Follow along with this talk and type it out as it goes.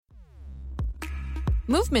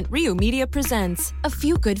Movement Rio Media presents A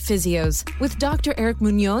Few Good Physios with Dr. Eric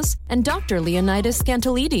Munoz and Dr. Leonidas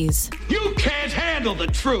Scantilides. You can't handle the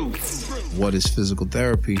truth. What is physical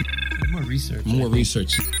therapy? More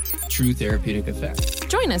research. True therapeutic effect.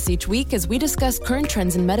 Join us each week as we discuss current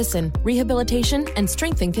trends in medicine, rehabilitation, and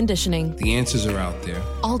strength and conditioning. The answers are out there.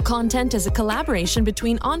 All content is a collaboration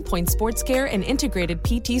between On Point Sports Care and Integrated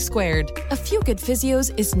PT Squared. A Few Good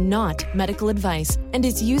Physios is not medical advice and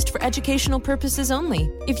is used for educational purposes only.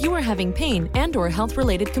 If you are having pain and/or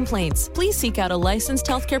health-related complaints, please seek out a licensed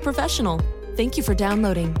healthcare professional. Thank you for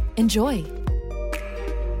downloading. Enjoy.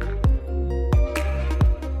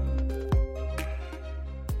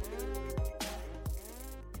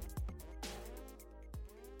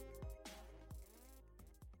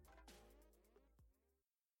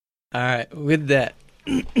 All right, with that,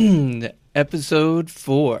 episode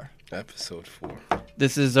 4. Episode 4.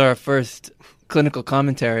 This is our first clinical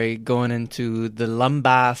commentary going into the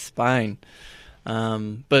lumbar spine.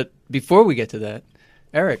 But before we get to that,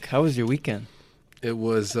 Eric, how was your weekend? It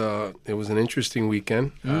was an interesting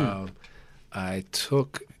weekend. I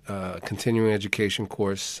took a continuing education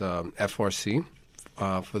course, FRC.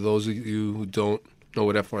 For those of you who don't know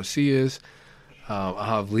what FRC is, I'll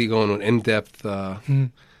have Lee go on an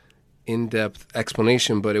in-depth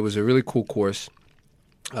explanation, but it was a really cool course.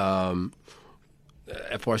 FRC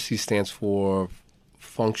stands for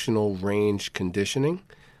Functional Range Conditioning.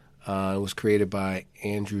 It was created by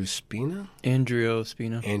Andrew Spina. Andrio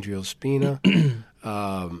Spina.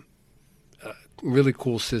 Really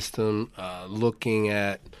cool system, looking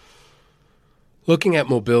at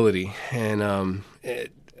mobility, and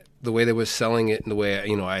the way they were selling it, and the way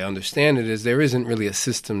I understand it, is there isn't really a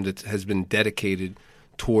system that has been dedicated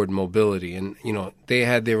toward mobility. And, they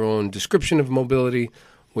had their own description of mobility,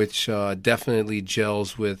 which definitely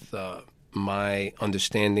gels with my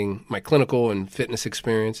understanding, my clinical and fitness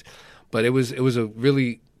experience. But it was a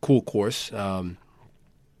really cool course, and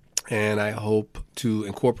I hope to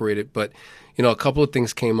incorporate it. But, a couple of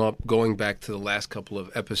things came up going back to the last couple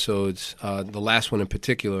of episodes, the last one in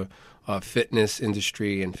particular, fitness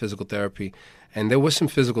industry and physical therapy. And there was some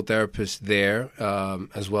physical therapists there,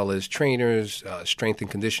 as well as trainers, strength and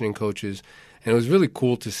conditioning coaches. And it was really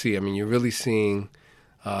cool to see. I mean, you're really seeing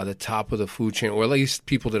the top of the food chain, or at least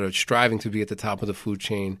people that are striving to be at the top of the food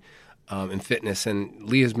chain in fitness. And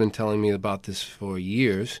Lee has been telling me about this for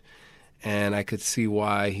years, and I could see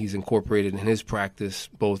why he's incorporated in his practice,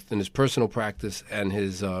 both in his personal practice and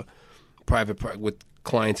his private practice with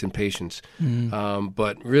clients and patients.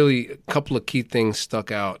 But really, a couple of key things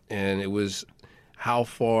stuck out, and it was how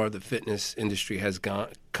far the fitness industry has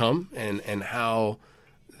come, and how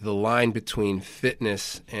the line between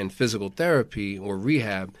fitness and physical therapy or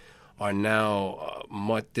rehab are now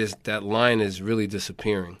that line is really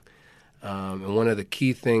disappearing. And one of the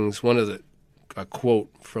key things, a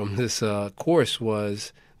quote from this course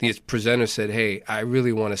was, the presenter said, "Hey, I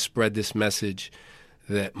really want to spread this message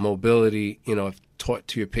that mobility, if taught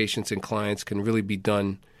to your patients and clients, can really be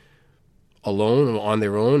done alone or on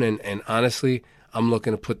their own. And honestly, I'm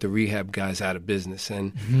looking to put the rehab guys out of business."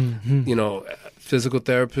 And, physical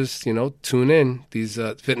therapists, tune in. These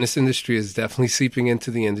fitness industry is definitely seeping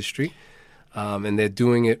into the industry, and they're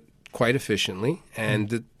doing it quite efficiently.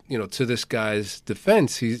 And, to this guy's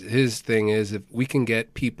defense, his thing is, if we can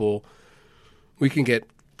get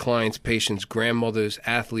clients, patients, grandmothers,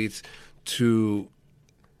 athletes to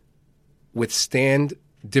withstand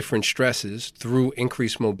different stresses through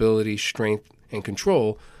increased mobility, strength, and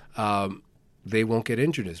control, they won't get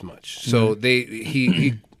injured as much. So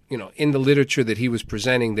he in the literature that he was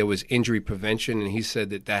presenting, there was injury prevention, and he said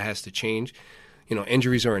that has to change.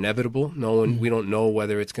 Injuries are inevitable. We don't know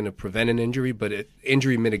whether it's going to prevent an injury, but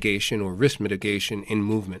injury mitigation or risk mitigation in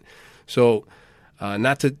movement. So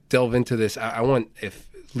not to delve into this, I want, if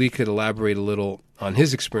Lee could elaborate a little on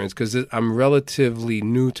his experience, because I'm relatively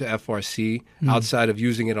new to FRC. Outside of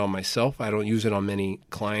using it on myself, I don't use it on many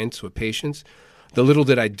clients or patients. The little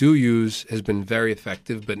that I do use has been very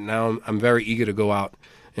effective, but now I'm very eager to go out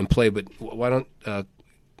and play. But why don't,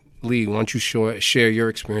 Lee, why don't you share your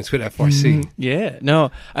experience with FRC? Yeah,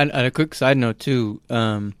 no, and a quick side note too,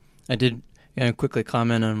 I did quickly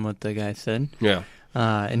comment on what the guy said. Yeah.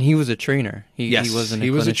 And he was a trainer. He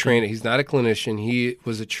was a trainer. He's not a clinician. He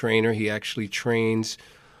was a trainer. He actually trains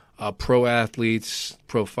pro athletes,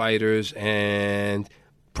 pro fighters, and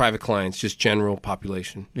private clients, just general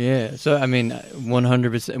population. Yeah. So,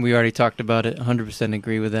 100%. We already talked about it. 100%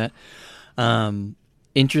 agree with that.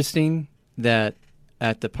 Interesting that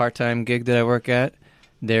at the part-time gig that I work at,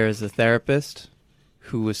 there is a therapist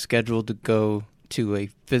who was scheduled to go to a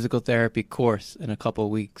physical therapy course in a couple of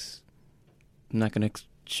weeks. I'm not going to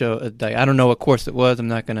show. I don't know what course it was. I'm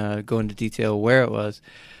not going to go into detail where it was.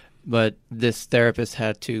 But this therapist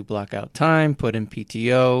had to block out time, put in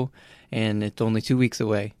PTO, and it's only 2 weeks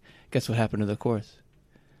away. Guess what happened to the course?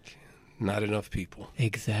 Not enough people.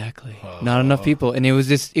 Exactly. Not enough people. And it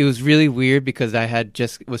was really weird because I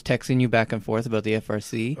was texting you back and forth about the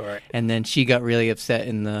FRC. Right. And then she got really upset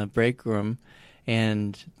in the break room.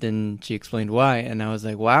 And then she explained why. And I was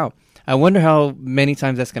like, wow. I wonder how many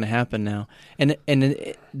times that's going to happen now. And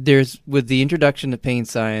there's, with the introduction to pain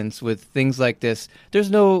science, with things like this, I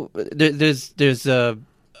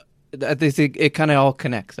think it kind of all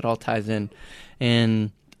connects. It all ties in.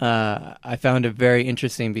 And I found it very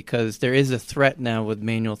interesting because there is a threat now with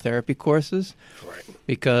manual therapy courses. Right.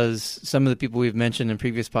 Because some of the people we've mentioned in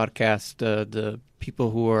previous podcasts, the people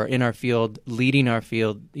who are in our field, leading our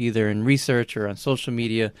field, either in research or on social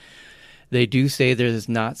media, they do say there's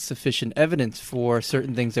not sufficient evidence for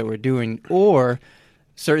certain things that we're doing, or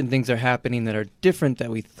certain things are happening that are different that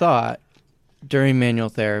we thought during manual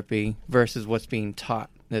therapy versus what's being taught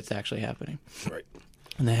that's actually happening. Right.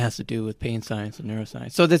 And that has to do with pain science and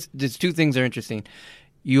neuroscience. So there's two things that are interesting.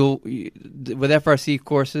 With FRC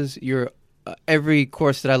courses, every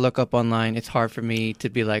course that I look up online, it's hard for me to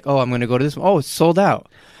be like, oh, I'm going to go to this one. Oh, it's sold out.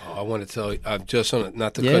 Oh, I want to tell you,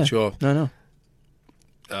 not to cut you off. No.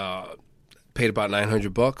 Paid about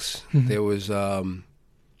 $900. There was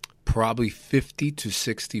probably 50 to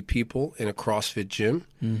 60 people in a CrossFit gym.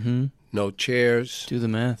 Mm-hmm. No chairs. Do the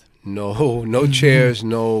math. No chairs.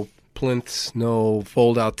 No plinths. No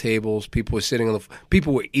fold-out tables. People were sitting on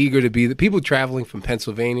people were eager to be there. People traveling from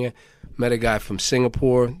Pennsylvania. Met a guy from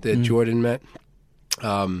Singapore that Jordan met.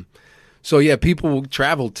 So yeah, people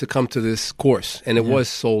traveled to come to this course, and it was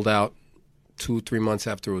sold out 2-3 months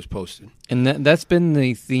after it was posted. And that's been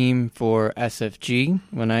the theme for SFG.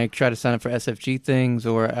 When I try to sign up for SFG things,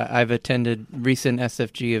 or I've attended recent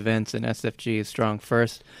SFG events, and SFG is strong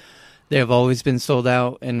first, they have always been sold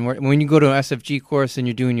out. And when you go to an SFG course and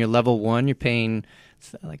you're doing your level 1, you're paying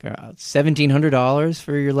like around $1,700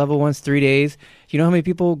 for your level 1's 3 days. You know how many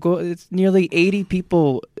people go? It's nearly 80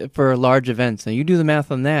 people for large events. Now you do the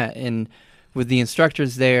math on that, and with the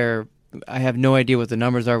instructors there, I have no idea what the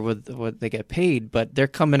numbers are with what they get paid, but they're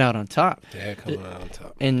coming out on top. They're coming out on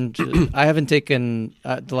top. And I haven't taken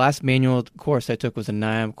the last manual course I took was a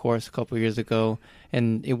NIAM course a couple of years ago,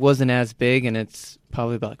 and it wasn't as big, and it's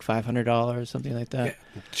probably about like $500, something like that.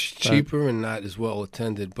 Yeah, cheaper and not as well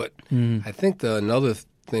attended. But I think another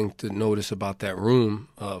thing to notice about that room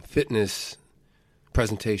fitness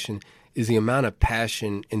presentation is the amount of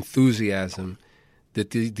passion, enthusiasm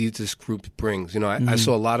that this group brings. You know, I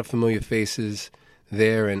saw a lot of familiar faces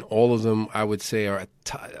there, and all of them, I would say, are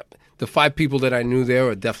the 5 people that I knew there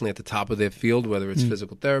are definitely at the top of their field, whether it's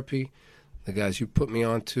physical therapy, the guys you put me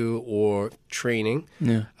onto, or training.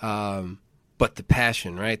 Yeah. But the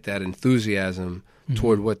passion, right, that enthusiasm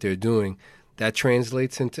toward what they're doing, that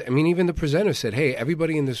translates into, I mean, even the presenter said, hey,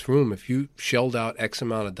 everybody in this room, if you shelled out X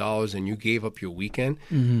amount of dollars and you gave up your weekend,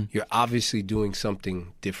 you're obviously doing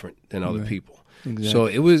something different than other people. Exactly. So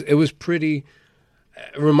it was pretty.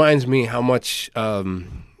 It reminds me how much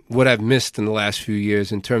what I've missed in the last few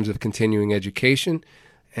years in terms of continuing education,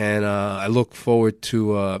 and I look forward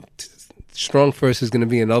to Strong First is going to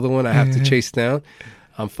be another one I have to chase down.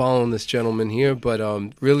 I'm following this gentleman here, but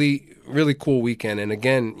really really cool weekend. And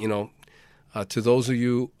again, you know, to those of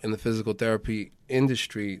you in the physical therapy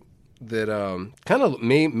industry that kind of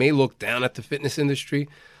may look down at the fitness industry,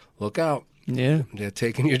 look out. Yeah, they're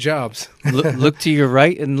taking your jobs. look to your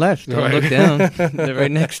right and left. Don't look down. They're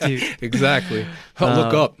right next to you. Exactly.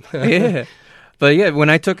 Look up. Yeah, but yeah, when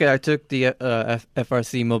I took the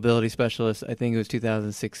FRC mobility specialist. I think it was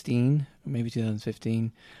 2016, maybe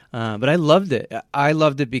 2015. But I loved it. I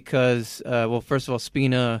loved it because, well, first of all,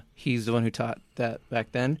 Spina, he's the one who taught that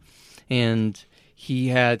back then, and he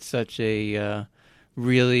had such a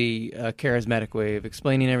really charismatic way of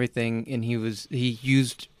explaining everything, and he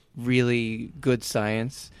used really good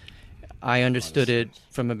science. I understood it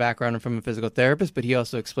from a background and from a physical therapist, but he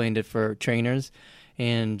also explained it for trainers,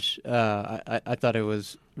 and I thought it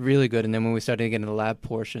was really good. And then when we started getting the lab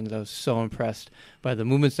portions, I was so impressed by the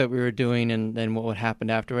movements that we were doing and what would happen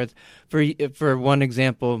afterwards. For one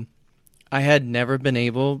example, I had never been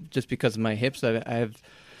able, just because of my hips, I have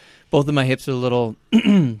both of my hips are a little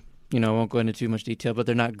you know, I won't go into too much detail, but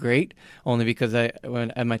they're not great. Only because at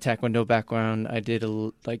my Taekwondo background, I did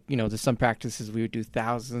there's some practices we would do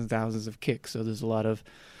thousands of kicks, so there's a lot of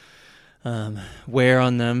wear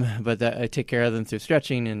on them. But I take care of them through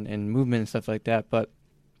stretching and movement and stuff like that. But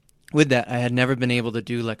with that, I had never been able to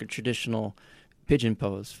do like a traditional pigeon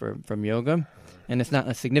pose from yoga. And it's not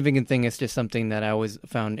a significant thing. It's just something that I always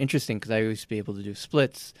found interesting because I used to be able to do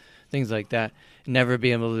splits, things like that, never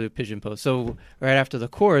be able to do pigeon pose. So right after the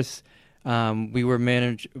course, we were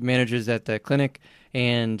managers at the clinic,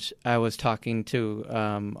 and I was talking to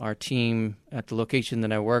our team at the location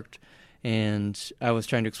that I worked, and I was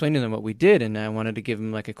trying to explain to them what we did, and I wanted to give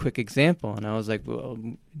them like a quick example. And I was like, well,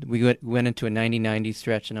 we went into a 90-90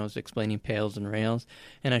 stretch, and I was explaining pails and rails,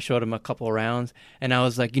 and I showed them a couple rounds, and I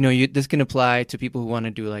was like, this can apply to people who want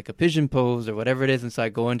to do like a pigeon pose or whatever it is. And so I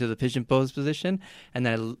go into the pigeon pose position, and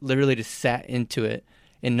I literally just sat into it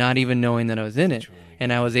and not even knowing that I was in it.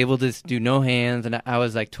 And I was able to do no hands, and I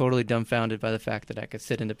was like totally dumbfounded by the fact that I could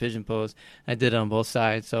sit in the pigeon pose. I did it on both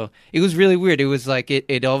sides. So it was really weird. It was like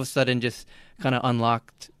it all of a sudden just kind of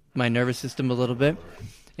unlocked my nervous system a little bit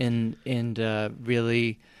and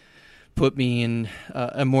really put me in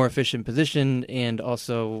a more efficient position, and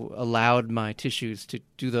also allowed my tissues to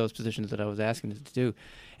do those positions that I was asking it to do.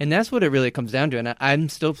 And that's what it really comes down to. And I'm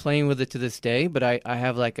still playing with it to this day, but I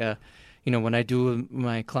have like a, when I do with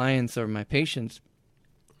my clients or my patients,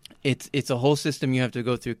 it's a whole system you have to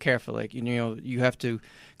go through carefully. Like, you have to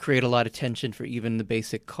create a lot of tension for even the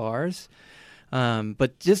basic cars.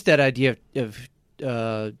 But just that idea of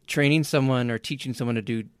training someone or teaching someone to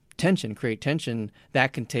do create tension,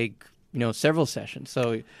 that can take several sessions.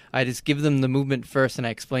 So I just give them the movement first, and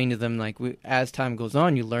I explain to them like, as time goes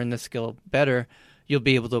on, you learn the skill better. You'll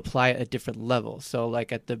be able to apply it at different levels. So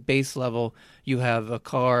like at the base level, you have a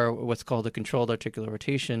car, what's called a controlled articular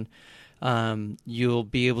rotation. You'll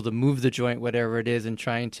be able to move the joint, whatever it is, and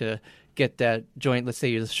trying to get that joint, let's say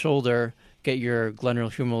your shoulder, get your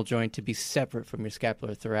glenohumeral joint to be separate from your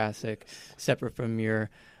scapulothoracic, separate from your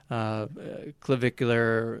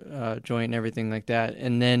clavicular joint and everything like that.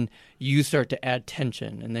 And then you start to add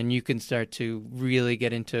tension, and then you can start to really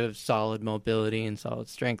get into solid mobility and solid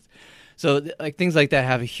strength. So like things like that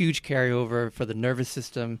have a huge carryover for the nervous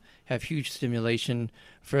system, have huge stimulation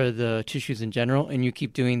for the tissues in general, and you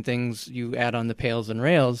keep doing things, you add on the pails and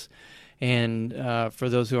rails. And for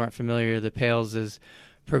those who aren't familiar, the pails is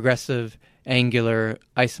progressive, angular,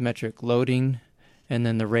 isometric loading, and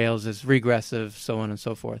then the rails is regressive, so on and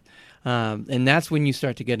so forth. And that's when you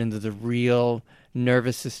start to get into the real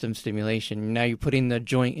nervous system stimulation. Now you're putting the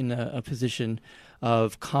joint in a position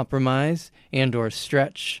of compromise and or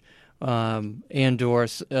stretch, and or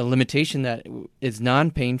a limitation that is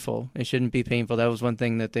non-painful. It shouldn't be painful. That was one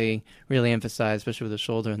thing that they really emphasized, especially with the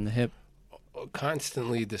shoulder and the hip.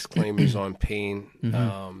 Constantly disclaimers on pain,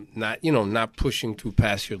 not pushing too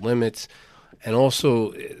past your limits. And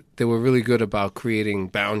also, they were really good about creating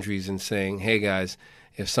boundaries and saying, hey, guys,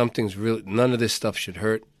 if something's really, none of this stuff should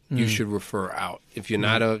hurt, you should refer out. If you're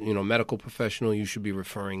not a medical professional, you should be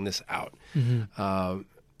referring this out.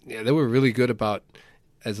 They were really good about,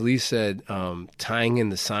 as Lee said, tying in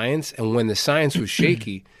the science. And when the science was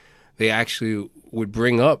shaky, they actually would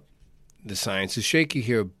bring up the science is shaky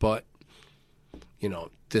here, but,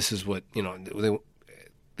 this is what,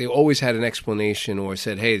 they always had an explanation or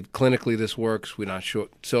said, hey, clinically this works, we're not sure.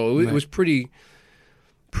 So it was pretty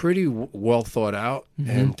well thought out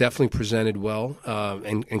and definitely presented well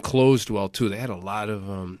and closed well, too. They had a lot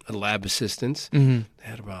of lab assistants. They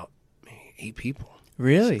had about 8 people.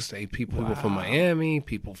 Really? 6 to 8 people from Miami,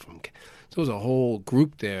 people from... So it was a whole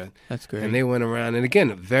group there. That's great. And they went around, and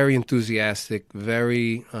again, very enthusiastic,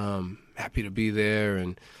 very happy to be there.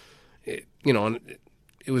 And,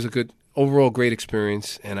 it was a good... overall great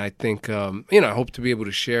experience, and I think I hope to be able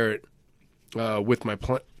to share it with my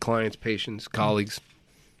clients, patients, colleagues.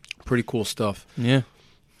 Pretty cool stuff. Yeah.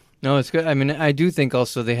 No, it's good. I mean, I do think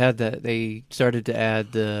also they started to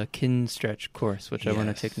add the kin stretch course, which I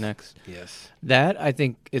want to take next. Yes. That, I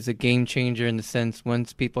think, is a game changer in the sense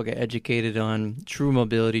once people get educated on true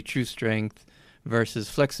mobility, true strength versus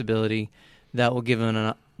flexibility, that will give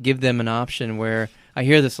them an option where I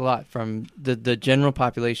hear this a lot from the general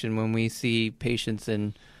population when we see patients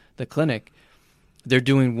in the clinic. They're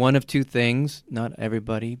doing one of two things, not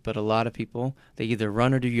everybody, but a lot of people. They either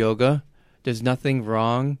run or do yoga. There's nothing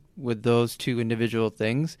wrong with those two individual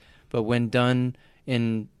things, but when done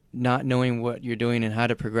in not knowing what you're doing and how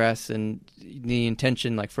to progress and the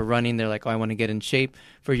intention, like for running, they're like, oh, I want to get in shape.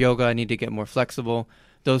 For yoga, I need to get more flexible.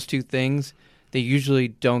 Those two things, they usually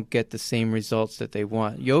don't get the same results that they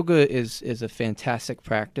want. Yoga is a fantastic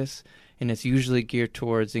practice, and it's usually geared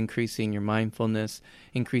towards increasing your mindfulness,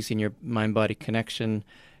 increasing your mind-body connection,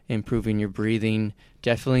 improving your breathing,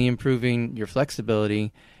 definitely improving your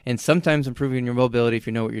flexibility, and sometimes improving your mobility if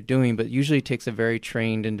you know what you're doing, but usually it takes a very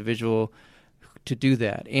trained individual to do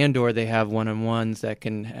that, and or they have one-on-ones that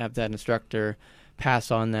can have that instructor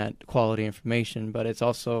pass on that quality information. But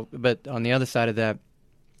but on the other side of that,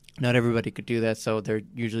 not everybody could do that, so they're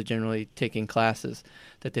usually generally taking classes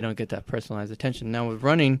that they don't get that personalized attention. Now with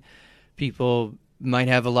running, people might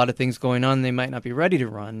have a lot of things going on. They might not be ready to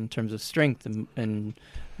run in terms of strength and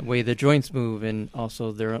the way the joints move and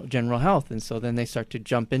also their general health. And so then they start to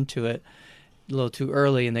jump into it a little too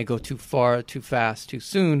early, and they go too far, too fast, too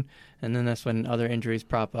soon. And then that's when other injuries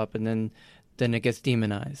prop up, and then it gets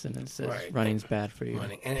demonized, and it says running's bad for you.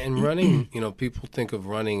 And running, people think of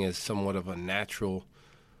running as somewhat of a natural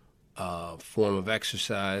form of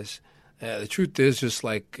exercise. The truth is, just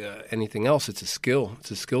like anything else, it's a skill.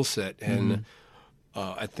 It's a skill set. And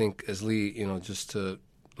I think, as Lee, just to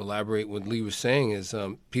elaborate what Lee was saying, is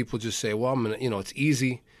people just say, well, I'm gonna, it's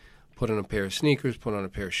easy. Put on a pair of sneakers, put on a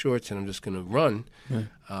pair of shorts, and I'm just going to run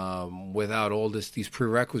without all these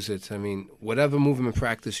prerequisites. I mean, whatever movement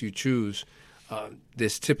practice you choose,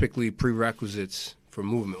 there's typically prerequisites for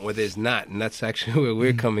movement, or there's not, and that's actually where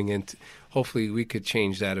we're coming into. Hopefully we could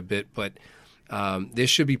change that a bit, but there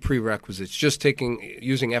should be prerequisites. Just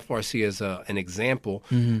using FRC as an example,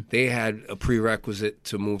 they had a prerequisite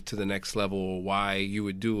to move to the next level, or why you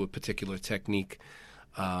would do a particular technique.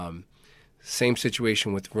 Same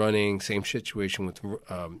situation with running, same situation with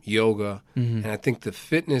yoga, and I think the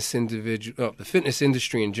fitness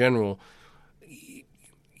industry in general,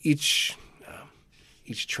 each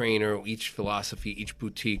trainer, each philosophy, each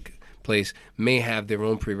boutique place may have their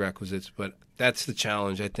own prerequisites, but that's the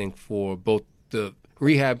challenge, I think, for both the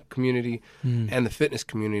rehab community and the fitness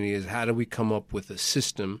community, is how do we come up with a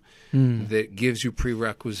system that gives you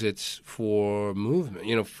prerequisites for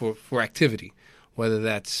movement, for activity. Whether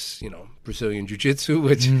that's, Brazilian Jiu-Jitsu,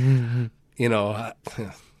 which,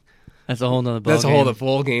 that's a whole nother ball that's game. A whole other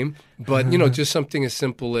ball game. But, just something as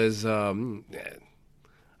simple as, I don't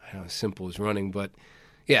know, as simple as running, but,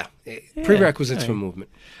 prerequisites for movement.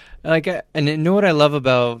 And what I love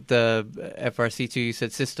about the FRC too, you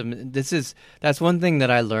said system. That's one thing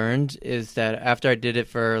that I learned, is that after I did it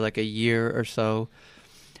for like a year or so,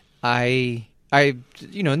 I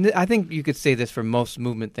think you could say this for most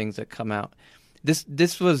movement things that come out.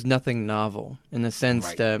 This was nothing novel in the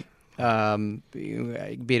sense that being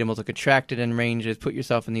able to contract it in ranges, put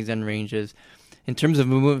yourself in these end ranges. In terms of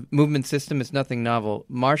movement system, it's nothing novel.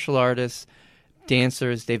 Martial artists,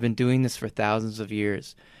 dancers, they've been doing this for thousands of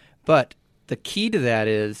years. But the key to that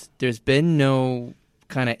is there's been no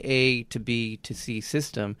kind of A to B to C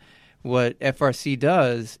system. What FRC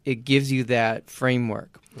does, it gives you that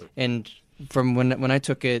framework. And from when I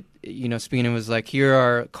took it, Spina was like, here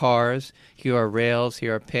are cars, here are rails,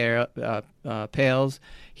 here are pails,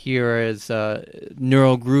 here is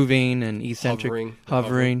neural grooving and eccentric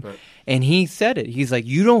hovering. Right. And he said it. He's like,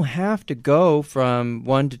 you don't have to go from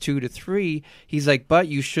 1 to 2 to 3. He's like, but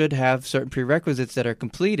you should have certain prerequisites that are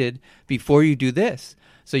completed before you do this.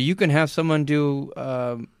 So you can have someone do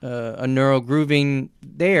a neural grooving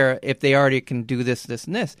there if they already can do this, this,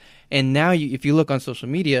 and this. And now if you look on social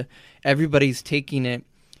media, everybody's taking it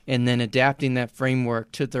and then adapting that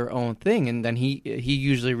framework to their own thing. And then he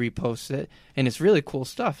usually reposts it. And it's really cool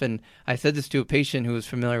stuff. And I said this to a patient who was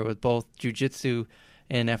familiar with both jiu-jitsu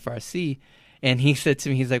and FRC. And he said to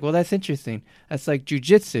me, he's like, well, that's interesting. That's like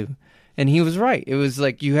jiu-jitsu. And he was right. It was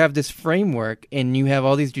like you have this framework, and you have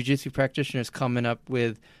all these jiu-jitsu practitioners coming up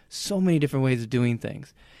with so many different ways of doing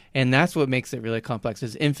things. And that's what makes it really complex.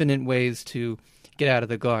 There's infinite ways to get out of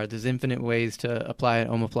the guard. There's infinite ways to apply an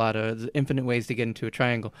omoplata. There's infinite ways to get into a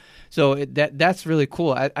triangle. So that's really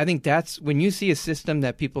cool. I think that's when you see a system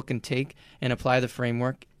that people can take and apply the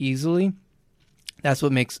framework easily, that's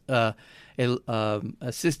what makes a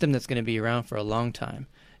system that's going to be around for a long time,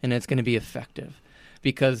 and it's going to be effective.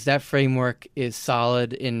 Because that framework is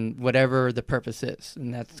solid in whatever the purpose is,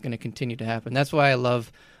 and that's going to continue to happen. That's why I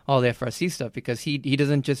love all the FRC stuff, because he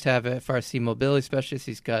doesn't just have a FRC mobility specialist.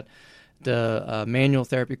 He's got the manual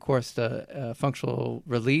therapy course, the functional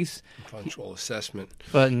release. Functional assessment.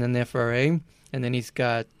 And then the FRA. And then he's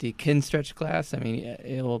got the kin stretch class. I mean,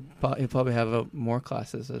 he'll probably have more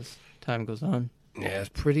classes as time goes on. Yeah, it's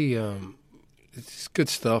pretty it's good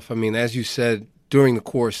stuff. I mean, as you said, during the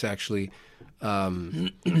course, actually,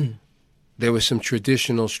 there were some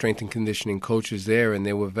traditional strength and conditioning coaches there, and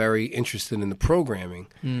they were very interested in the programming,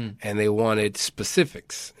 and they wanted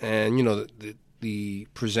specifics. And, the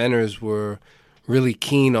presenters were really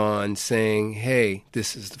keen on saying, hey,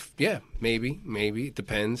 this is, maybe, it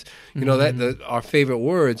depends. Our favorite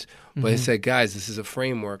words, but it said, guys, this is a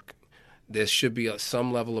framework. There should be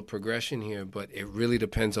some level of progression here, but it really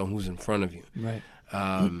depends on who's in front of you. Right.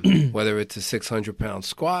 Whether it's a 600-pound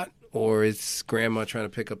squat or it's grandma trying to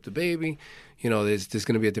pick up the baby, there's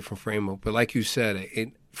going to be a different framework. But like you said,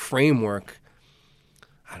 a framework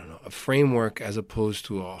as opposed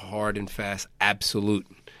to a hard and fast absolute.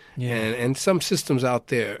 Yeah. And some systems out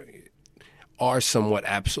there are somewhat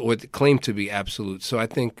absolute, or claim to be absolute. So I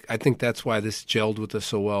think that's why this gelled with us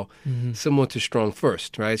so well. Mm-hmm. Similar to Strong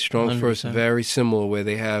First, right? Strong 100%. First, very similar, where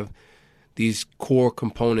they have these core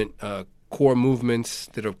movements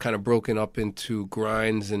that are kind of broken up into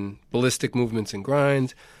grinds and ballistic movements and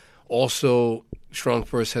grinds. Also, Strong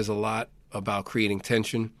First has a lot about creating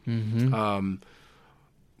tension. Mm-hmm.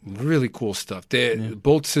 Really cool stuff.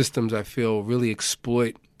 Both systems, I feel, really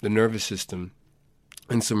exploit the nervous system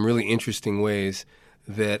in some really interesting ways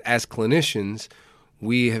that, as clinicians,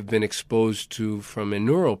 we have been exposed to from a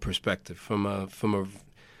neural perspective, from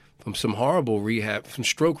some horrible rehab, from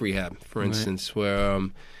stroke rehab, for instance, where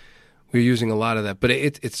we're using a lot of that. But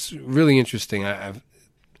it's really interesting.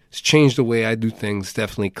 It's changed the way I do things,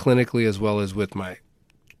 definitely clinically as well as with my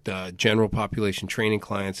general population training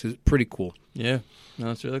clients. It's pretty cool. Yeah,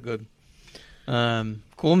 no, it's really good.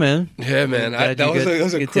 Cool, man. Yeah, man. That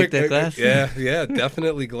was a quick take that class. Yeah,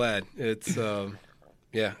 definitely glad. It's I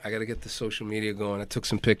got to get the social media going. I took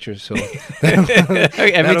some pictures, so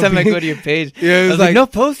every time I go to your page, I was like, no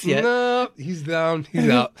post yet. No, he's down. He's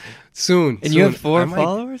out soon. And you have 4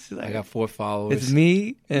 followers? I got 4 followers. It's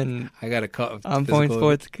me and I got a On Point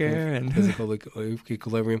Sports Care and Physical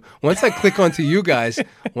Equilibrium. Once I click onto you guys,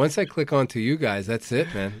 that's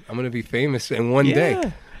it, man. I'm gonna be famous in one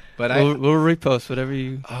day. But we'll repost whatever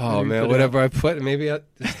you. Oh man, whatever I put. Maybe I'll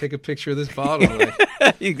just take a picture of this bottle.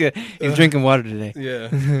 You good? You're drinking water today.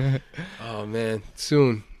 Yeah. Oh man,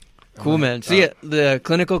 soon. Cool, man. So the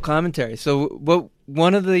clinical commentary. So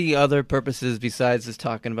one of the other purposes besides just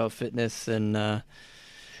talking about fitness and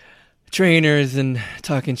trainers and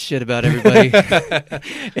talking shit about everybody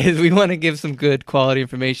is we want to give some good quality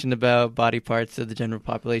information about body parts of the general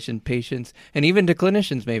population, patients, and even to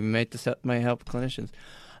clinicians. Maybe might help clinicians.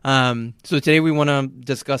 So today we want to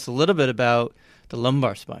discuss a little bit about the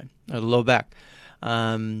lumbar spine, or the low back.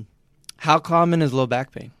 How common is low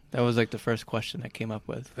back pain? That was like the first question I came up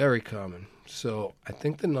with. Very common. So I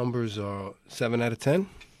think the numbers are 7 out of 10.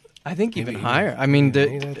 I think even higher. I mean,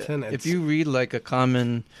 8 out of 10, if you read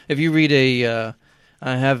and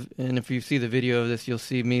if you see the video of this, you'll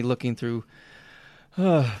see me looking through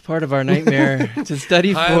part of our nightmare to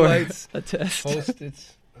study highlights, for a test.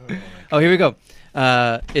 Post-its. Oh, here we go.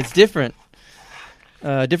 It's different.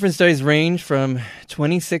 Different studies range from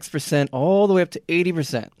 26% all the way up to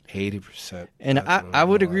 80%. 80%. And I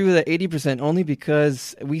would agree with that 80% only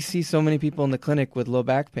because we see so many people in the clinic with low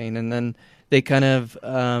back pain, and then they kind of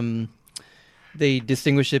they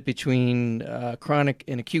distinguish it between chronic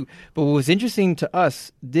and acute. But what was interesting to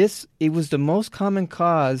us, it was the most common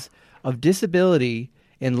cause of disability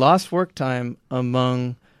and lost work time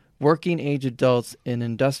among working age adults in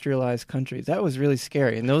industrialized countries. That was really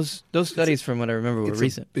scary. And those studies, from what I remember, were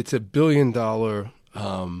recent. It's $1 billion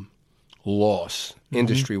loss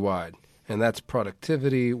industry-wide. And that's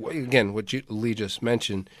productivity. Again, what Lee just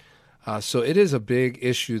mentioned. So it is a big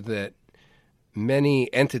issue that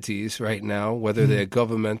many entities right now, whether they're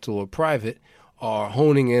governmental or private, are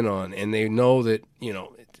honing in on. And they know that,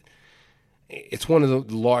 it's one of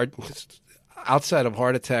the large... Outside of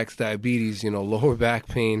heart attacks, diabetes, lower back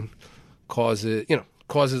pain causes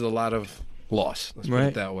a lot of loss. Let's put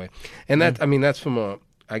it that way. And that's from a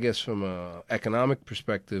economic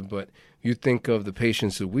perspective. But you think of the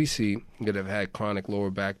patients that we see that have had chronic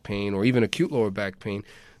lower back pain or even acute lower back pain,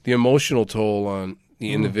 the emotional toll on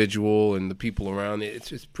the individual and the people around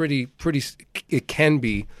it. It's pretty. It can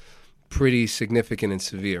be pretty significant and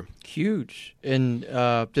severe. Huge. And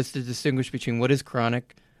just to distinguish between what is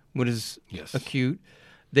chronic, what is acute,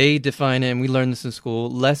 they define it, and we learned this in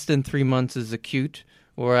school, less than 3 months is acute,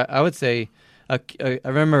 or I would say, I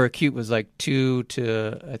remember acute was like 2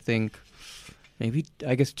 to, I think,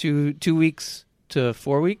 I guess 2 weeks to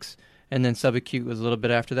 4 weeks, and then subacute was a little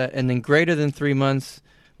bit after that, and then greater than 3 months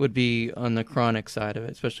would be on the chronic side of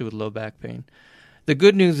it, especially with low back pain. The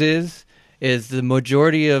good news is the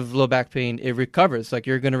majority of low back pain, it recovers. Like,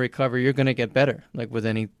 you're going to recover, you're going to get better, like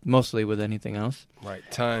mostly with anything else. Right.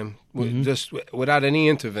 Time, just without any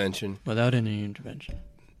intervention. Without any intervention.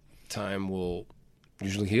 Time will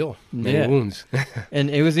usually heal many wounds. And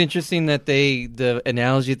it was interesting that the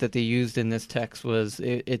analogy that they used in this text was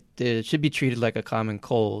it should be treated like a common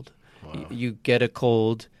cold. Wow. You get a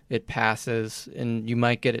cold, it passes, and you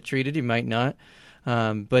might get it treated, you might not.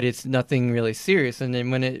 But it's nothing really serious. And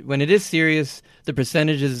then when it is serious, the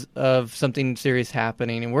percentages of something serious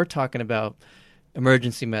happening, and we're talking about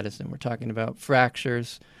emergency medicine, we're talking about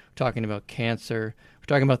fractures, we're talking about cancer, we're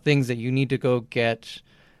talking about things that you need to go get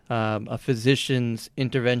a physician's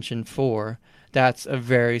intervention for. That's a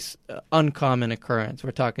very uncommon occurrence.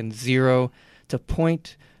 We're talking 0 to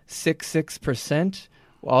 0.66%,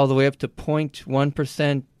 all the way up to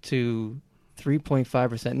 0.1% to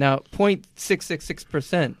 3.5%. Now,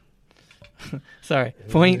 0.666%, sorry,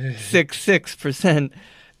 0.66%,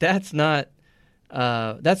 that's not,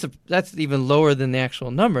 that's even lower than the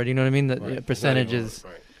actual number. Do you know what I mean? The percentage is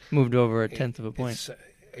moved over a tenth of a point.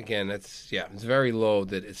 Again, it's very low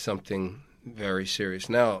that it's something very serious.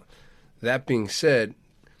 Now, that being said,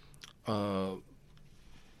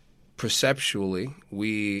 perceptually,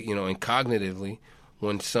 and cognitively,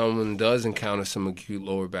 when someone does encounter some acute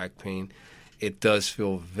lower back pain, it does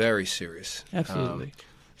feel very serious. Absolutely.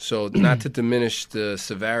 So not to diminish the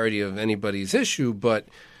severity of anybody's issue, but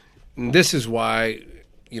this is why,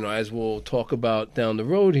 as we'll talk about down the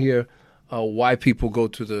road here, why people go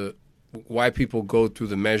through the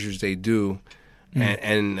measures they do,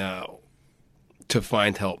 and to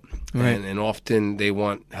find help. Right. And often they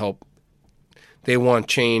want help. They want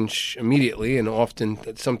change immediately, and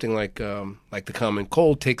often something like the common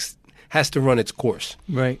cold has to run its course.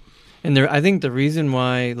 Right. And I think the reason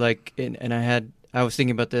why, I was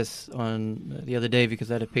thinking about this on the other day because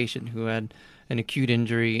I had a patient who had an acute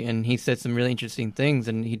injury, and he said some really interesting things,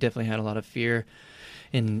 and he definitely had a lot of fear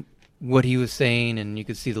in what he was saying, and you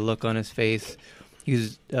could see the look on his face.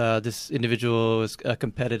 This individual was a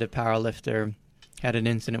competitive power lifter, had an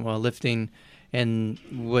incident while lifting, and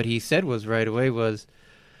what he said was right away was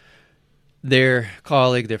their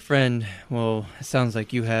colleague, their friend, well, it sounds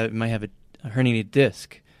like you might have a herniated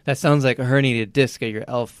disc. That sounds like a herniated disc at your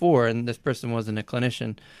L4, and this person wasn't a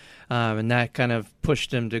clinician, and that kind of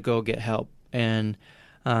pushed him to go get help. And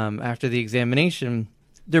after the examination,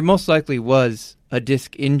 there most likely was a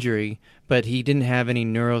disc injury, but he didn't have any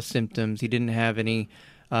neuro symptoms. He didn't have any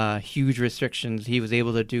huge restrictions. He was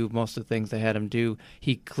able to do most of the things they had him do.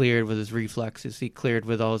 He cleared with his reflexes. He cleared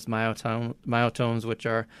with all his myotones, which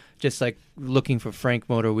are just like looking for frank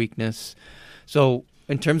motor weakness. So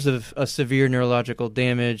in terms of a severe neurological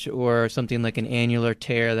damage or something like an annular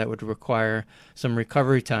tear that would require some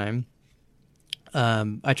recovery time,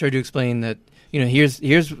 I tried to explain that,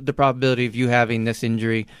 here's the probability of you having this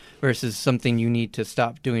injury versus something you need to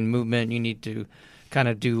stop doing movement. You need to kind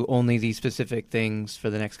of do only these specific things for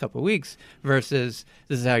the next couple of weeks versus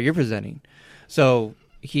this is how you're presenting. So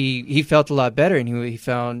he felt a lot better, and he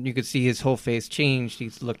found you could see his whole face changed.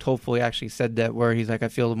 He looked hopeful. He actually said that where he's like, I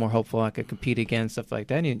feel more hopeful. I could compete again, stuff like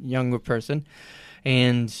that. He's a younger person.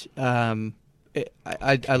 And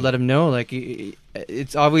I let him know, like,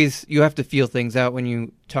 it's always, you have to feel things out when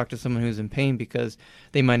you talk to someone who's in pain because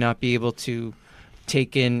they might not be able to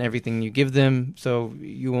take in everything you give them. So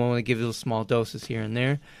you only give those small doses here and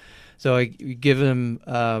there. So I give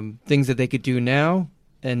them things that they could do now,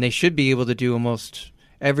 and they should be able to do almost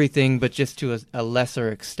everything, but just to a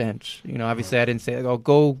lesser extent. Obviously I didn't say,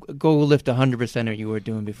 go lift 100% of you were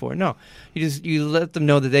doing before. No, you let them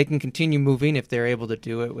know that they can continue moving if they're able to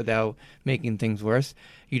do it without making things worse.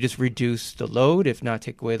 You just reduce the load, if not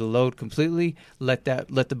take away the load completely. Let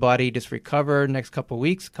the body just recover next couple of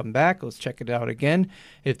weeks, come back, let's check it out again.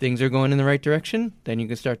 If things are going in the right direction, then you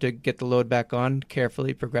can start to get the load back on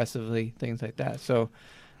carefully, progressively, things like that. So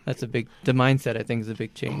that's the mindset, I think, is a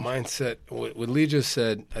big change. Mindset, what Lee just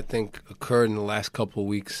said, I think occurred in the last couple of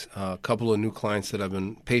weeks. A couple of new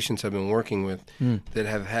patients I've been working with that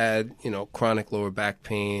have had, chronic lower back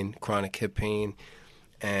pain, chronic hip pain,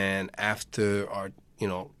 and after our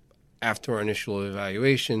initial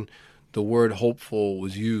evaluation, the word hopeful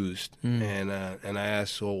was used, and I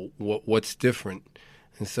asked, so what's different?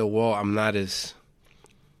 And so, well, I'm not as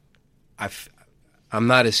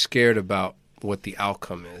scared about what the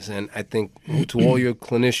outcome is. And I think to all your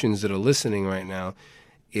clinicians that are listening right now,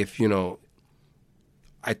 I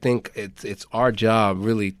think it's our job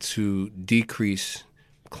really to decrease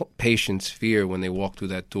patients' fear when they walk through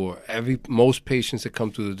that door. Most patients that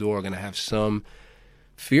come through the door are going to have some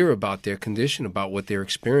fear about their condition, about what their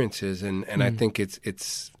experience is, and I think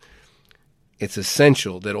it's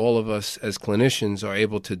essential that all of us as clinicians are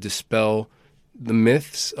able to dispel the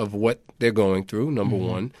myths of what they're going through, number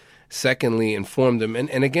one. Secondly, inform them,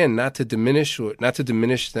 and again, not to diminish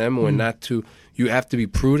them, or not to. You have to be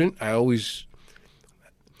prudent.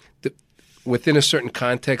 Within a certain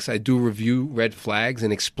context, I do review red flags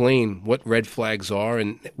and explain what red flags are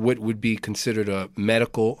and what would be considered a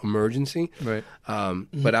medical emergency. Right.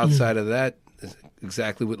 But outside of that,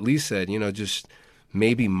 exactly what Lee said. Just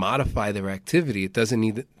maybe modify their activity. It does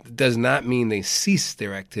not mean they cease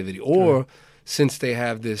their activity, or since they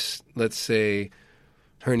have this, let's say,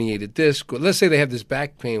 herniated disc. Or let's say they have this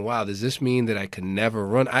back pain. Wow, does this mean that I can never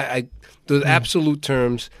run? The absolute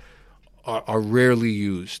terms are rarely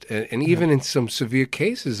used. And even in some severe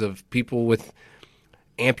cases of people with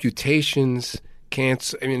amputations,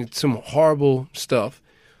 cancer, I mean, some horrible stuff,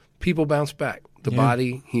 people bounce back. The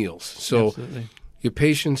body heals. So Absolutely. your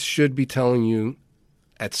patients should be telling you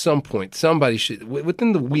at some point, somebody should,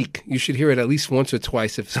 within the week, you should hear it at least once or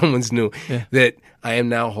twice if someone's new, that I am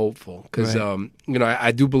now hopeful. Because,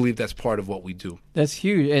 I do believe that's part of what we do. That's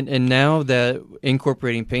huge. And now that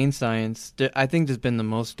incorporating pain science, I think there's been the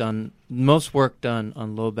most work done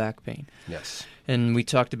on low back pain. Yes. And we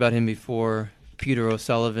talked about him before, Peter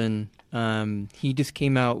O'Sullivan. He just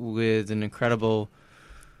came out with an incredible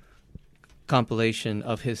compilation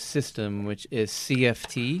of his system, which is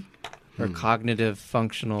CFT, or cognitive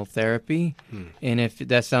functional therapy. And if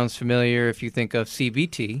that sounds familiar, if you think of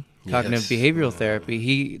CBT, cognitive behavioral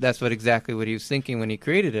therapy, that's exactly what he was thinking when he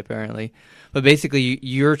created it, apparently. But basically,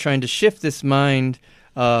 you're trying to shift this mind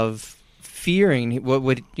of fearing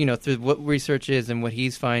through what research is and what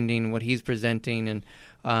he's finding, what he's presenting,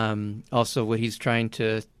 and also what he's trying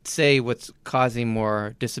to say what's causing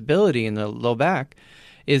more disability in the low back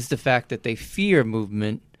is the fact that they fear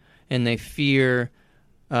movement and they fear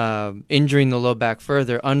injuring the low back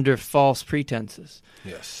further under false pretenses.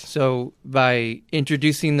 Yes. So by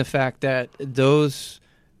introducing the fact that those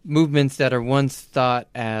movements that are once thought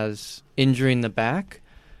as injuring the back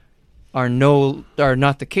are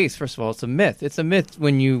not the case. First of all, it's a myth. It's a myth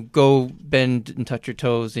when you go bend and touch your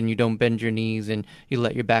toes and you don't bend your knees and you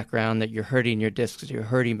let your back round that you're hurting your discs, you're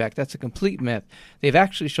hurting back. That's a complete myth. They've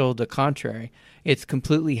actually showed the contrary. It's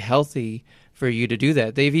completely healthy for you to do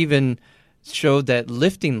that. They've even showed that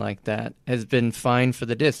lifting like that has been fine for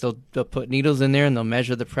the disc. They'll put needles in there and they'll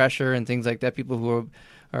measure the pressure and things like that. People who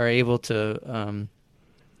are able to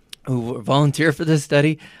who volunteer for this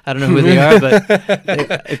study, I don't know who they are, but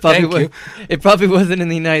it probably wasn't in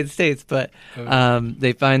the United States. But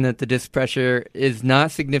they find that the disc pressure is not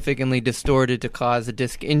significantly distorted to cause a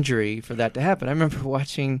disc injury for that to happen. I remember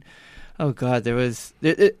watching. Oh God, there's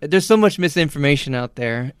so much misinformation out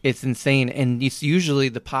there. It's insane, and it's usually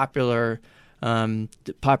the popular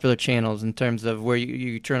channels in terms of where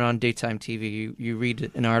you turn on daytime TV, you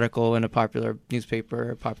read an article in a popular newspaper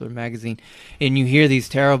or a popular magazine, and you hear these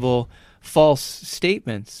terrible false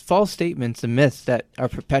statements and myths that are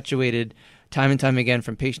perpetuated time and time again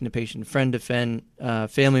from patient to patient, friend to friend,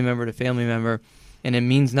 family member to family member, and it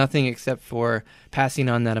means nothing except for passing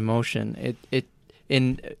on that emotion.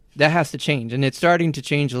 And that has to change, and it's starting to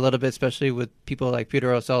change a little bit, especially with people like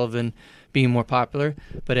Peter O'Sullivan being more popular.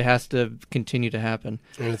 But it has to continue to happen.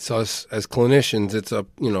 And it's us as clinicians. It's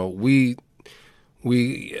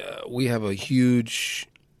we have a huge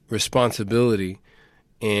responsibility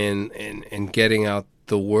in getting out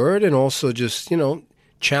the word, and also just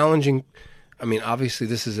challenging. I mean, obviously,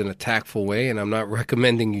 this is in a tactful way, and I'm not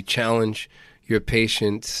recommending you challenge your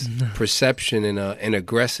patient's perception in an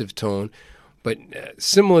aggressive tone. But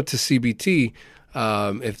similar to CBT,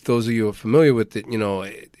 if those of you are familiar with it,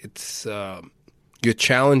 it's you're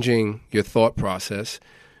challenging your thought process,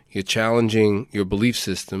 you're challenging your belief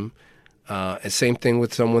system. And same thing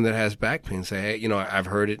with someone that has back pain. Say, hey, I've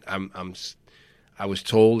heard it. I was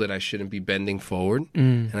told that I shouldn't be bending forward,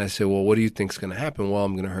 and I said, well, what do you think's going to happen? Well,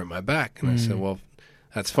 I'm going to hurt my back, and I said, well,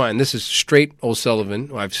 that's fine. This is straight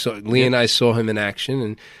O'Sullivan. Lee and I saw him in action,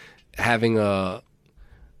 and having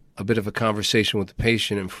a bit of a conversation with the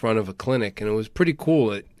patient in front of a clinic, and it was pretty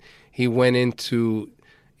cool. He went into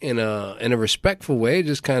in a respectful way,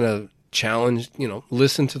 just kind of challenged,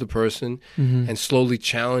 listened to the person and slowly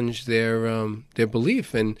challenged their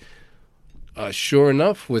belief. And sure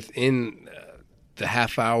enough, within the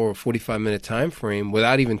half hour or 45-minute time frame,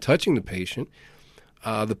 without even touching the patient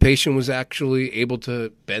was actually able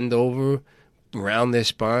to bend over, around their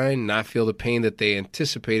spine, not feel the pain that they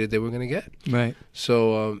anticipated they were going to get. Right.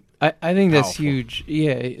 So I think that's huge.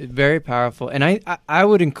 Yeah, very powerful. And I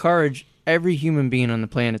would encourage every human being on the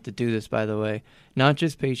planet to do this, by the way, not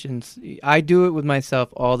just patients. I do it with myself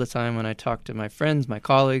all the time when I talk to my friends, my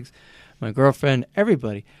colleagues, my girlfriend,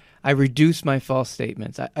 everybody. I reduce my false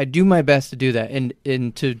statements. I do my best to do that.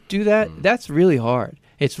 And to do that, that's really hard.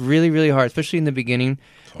 It's really, really hard, especially in the beginning.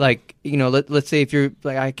 Like, let's say if you're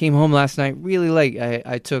like, I came home last night really late.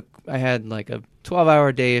 I had like a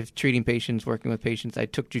 12-hour day of treating patients, working with patients. I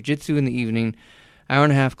took jiu-jitsu in the evening, hour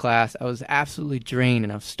and a half class. I was absolutely drained,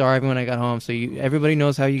 and I was starving when I got home. So everybody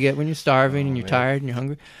knows how you get when you're starving and you're tired and you're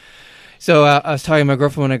hungry. So I was talking to my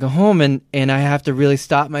girlfriend when I go home, and I have to really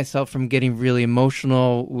stop myself from getting really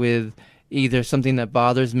emotional with either something that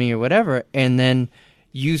bothers me or whatever. And then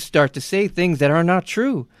you start to say things that are not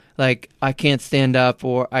true. Like, I can't stand up,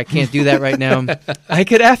 or I can't do that right now. I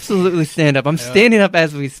could absolutely stand up. I'm standing up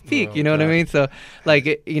as we speak. You know what I mean? So,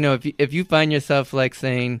 like, you know, if you find yourself like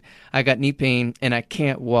saying, I got knee pain and I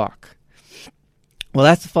can't walk, well,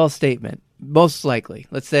 that's a false statement. Most likely.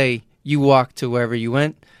 Let's say you walked to wherever you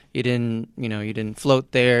went. You didn't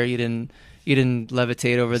float there. You didn't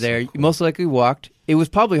levitate over there. You most likely walked. It was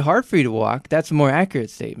probably hard for you to walk. That's a more accurate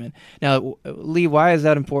statement. Now, Lee, why is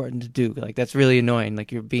that important to do? Like, that's really annoying.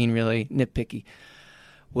 Like, you're being really nitpicky.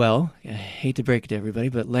 Well, I hate to break it to everybody,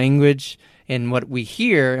 but language and what we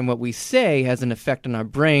hear and what we say has an effect on our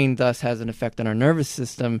brain, thus has an effect on our nervous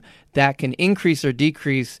system that can increase or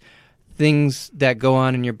decrease things that go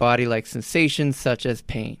on in your body, like sensations such as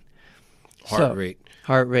pain.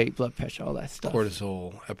 Heart rate, blood pressure, all that stuff.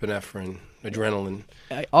 Cortisol, epinephrine, adrenaline.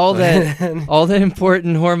 All the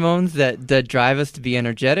important hormones that drive us to be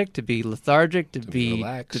energetic, to be lethargic, to be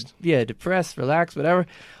relaxed. Depressed, relaxed, whatever.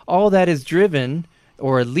 All that is driven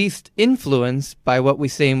or at least influenced by what we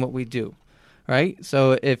say and what we do. Right?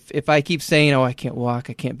 So if I keep saying, oh, I can't walk,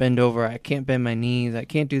 I can't bend over, I can't bend my knees, I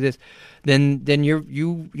can't do this, then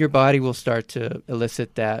your body will start to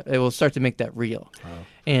elicit that. It will start to make that real. Wow.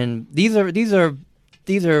 And these are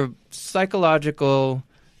psychological,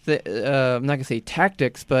 I'm not going to say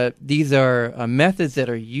tactics, but these are methods that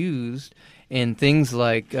are used in things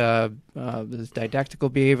like didactical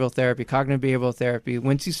behavioral therapy, cognitive behavioral therapy.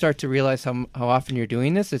 Once you start to realize how often you're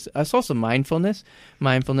doing this, it's also mindfulness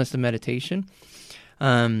and meditation.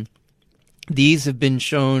 These have been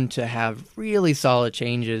shown to have really solid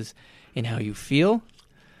changes in how you feel,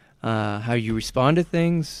 how you respond to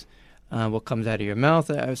things, what comes out of your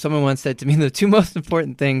mouth. Someone once said to me, the two most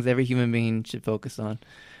important things every human being should focus on: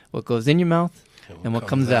 what goes in your mouth and what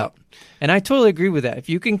comes out. And I totally agree with that. If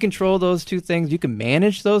you can control those two things, you can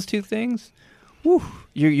manage those two things,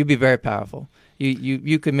 you'll be very powerful.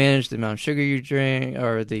 You can manage the amount of sugar you drink,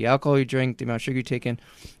 or the alcohol you drink, the amount of sugar you take in,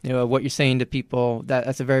 what you're saying to people.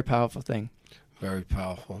 That's a very powerful thing. Very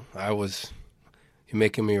powerful. You're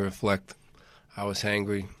making me reflect. I was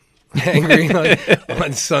angry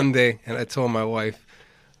on Sunday, and I told my wife,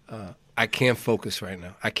 I can't focus right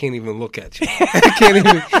now. I can't even look at you. I can't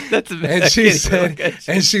even. That's and she said,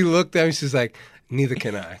 and she looked at me. She's like, "Neither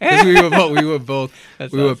can I." Because we were both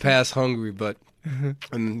were past hungry. But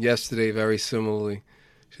and yesterday, very similarly,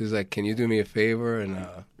 she was like, "Can you do me a favor?" And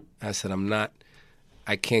I said, "I'm not.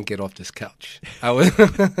 I can't get off this couch." I was,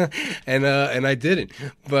 and I didn't.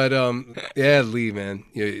 But yeah, Lee, man,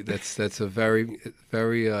 that's a very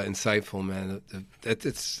insightful, man.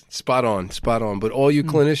 It's spot on. But all you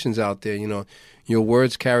clinicians out there, your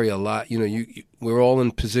words carry a lot. We're all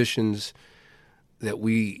in positions that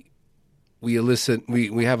we elicit.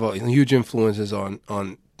 We have huge influences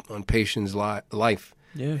on patients' life,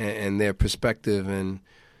 and their perspective. And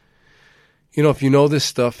if you know this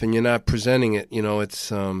stuff and you're not presenting it,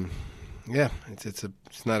 it's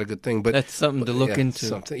it's not a good thing. But that's something to look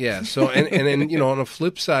into. So and then on the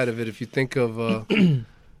flip side of it, if you think of the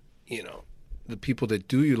people that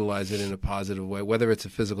do utilize it in a positive way, whether it's a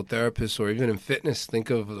physical therapist or even in fitness, think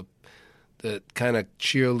of the kind of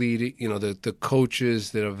cheerleading, the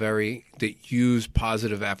coaches that use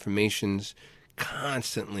positive affirmations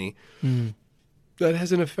constantly. That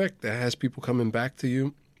has an effect. That has people coming back to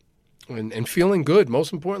you. And feeling good,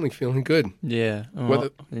 most importantly, feeling good. Yeah.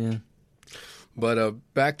 But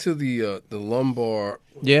back to the lumbar.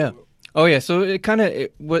 Yeah. Oh, yeah. So it kind of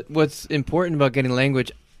what's important about getting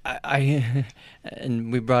language. I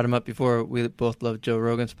and we brought him up before. We both love Joe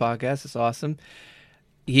Rogan's podcast. It's awesome.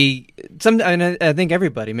 And I think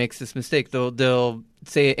everybody makes this mistake. They'll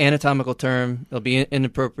say an anatomical term. It'll be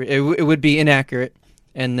inappropriate. It would be inaccurate,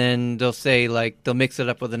 and then they'll say they'll mix it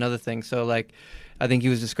up with another thing. So I think he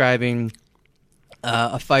was describing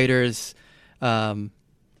a fighter's, the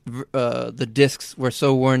discs were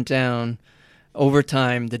so worn down over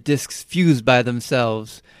time, the discs fused by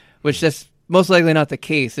themselves, which that's most likely not the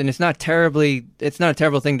case. And it's not a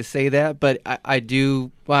terrible thing to say that, but I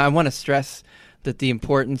want to stress that the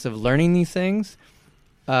importance of learning these things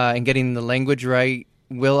and getting the language right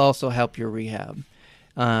will also help your rehab.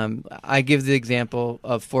 I give the example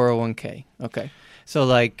of 401k. Okay. So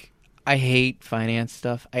I hate finance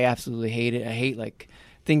stuff. I absolutely hate it. I hate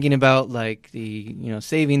thinking about the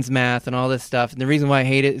savings math and all this stuff. And the reason why I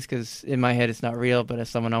hate it is because in my head it's not real. But as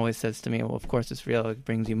someone always says to me, well, of course it's real. It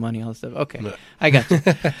brings you money, all this stuff. Okay, no. I got you.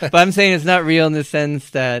 But I'm saying it's not real in the sense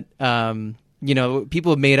that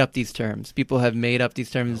people have made up these terms. People have made up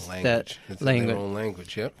these terms Language. It's in their own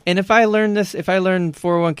language, yep. And if I learned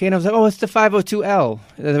 401k and I was like, oh, it's the 502L.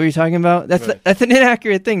 Is that what you're talking about? That's an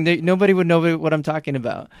inaccurate thing. Nobody would know what I'm talking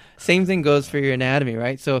about. Same thing goes for your anatomy,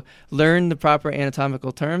 right? So learn the proper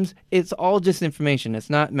anatomical terms. It's all just information. It's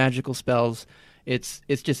not magical spells. It's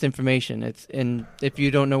just information. And if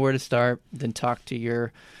you don't know where to start, then talk to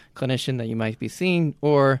your clinician that you might be seeing,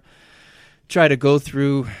 or try to go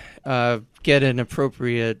through, get an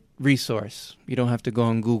appropriate resource. You don't have to go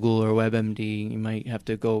on Google or WebMD. You might have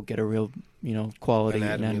to go get a real, quality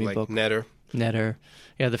anatomy like book. Netter.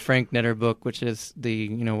 Yeah, the Frank Netter book, which is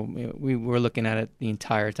we were looking at it the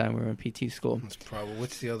entire time we were in PT school. That's probably,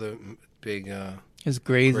 what's the other big... It's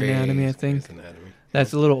Gray's Anatomy, I think. Gray's Anatomy.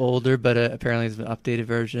 That's a little older, but apparently there's been updated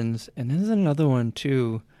versions. And there's another one,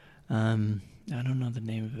 too. I don't know the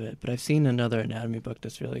name of it, but I've seen another anatomy book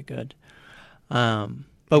that's really good. But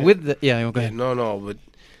go ahead. No, but,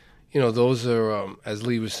 those are, as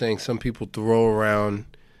Lee was saying, some people throw around,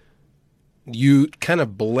 you kind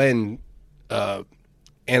of blend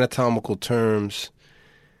anatomical terms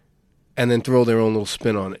and then throw their own little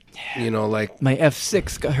spin on it. Yeah. Like... My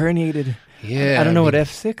F6 got herniated. Yeah. I don't know what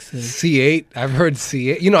F6 is. C8. I've heard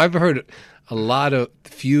C8. I've heard a lot of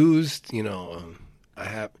fused,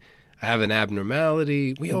 I have an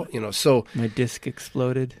abnormality. We all, so... My disc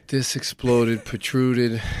exploded.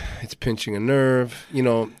 Protruded. It's pinching a nerve.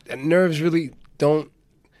 And nerves really don't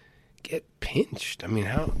get pinched. I mean,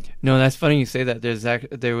 how? No, that's funny you say that.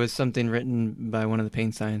 There was something written by one of the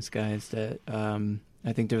pain science guys that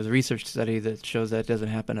I think there was a research study that shows that doesn't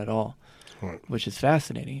happen at all. Right. Which is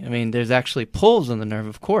fascinating. I mean, there's actually pulls on the nerve,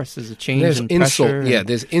 of course. There's a change in pressure.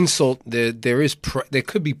 There's insult. There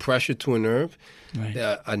could be pressure to a nerve. Right.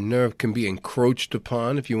 A nerve can be encroached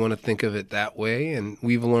upon, if you want to think of it that way. And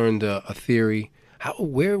we've learned a theory.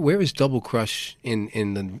 Where is double crush in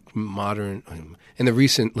the modern, in the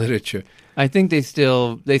recent literature? I think they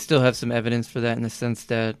still have some evidence for that, in the sense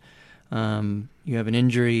that you have an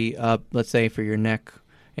injury up, let's say, for your neck,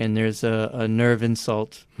 and there's a nerve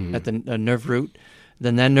insult at a nerve root,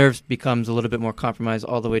 then that nerve becomes a little bit more compromised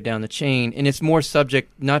all the way down the chain, and it's more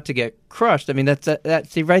subject not to get crushed. I mean,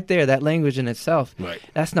 see right there, that language in itself, right.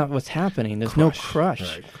 That's not what's happening. There's no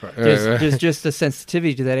crush. Right. There's just a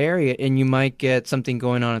sensitivity to that area, and you might get something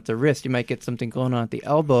going on at the wrist. You might get something going on at the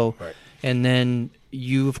elbow, right. And then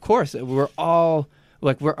of course, we're all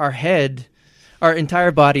our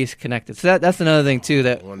entire body is connected. So that's another thing too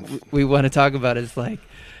that we want to talk about, is like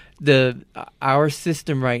our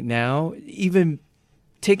system right now, even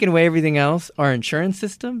taking away everything else, our insurance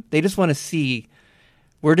system, they just want to see,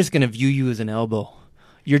 we're just going to view you as an elbow.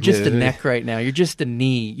 You're just a neck right now. You're just a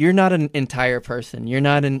knee. You're not an entire person. You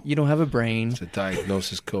don't have a brain. It's a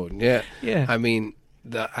diagnosis code. Yeah. Yeah. I mean,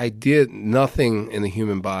 the idea, nothing in the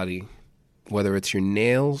human body, whether it's your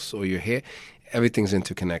nails or your hair, everything's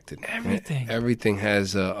interconnected. Everything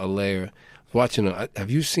has a layer.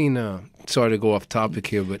 Have you seen, sorry to go off topic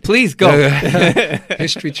here, but... Please go.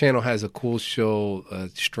 History Channel has a cool show,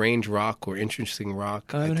 Strange Rock or Interesting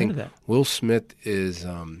Rock. I think heard of that. Will Smith is,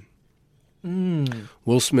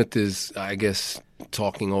 I guess,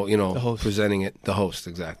 talking, presenting it. The host,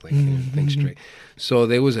 exactly. Think straight. So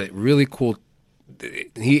there was a really cool...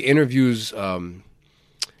 He interviews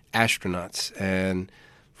astronauts, and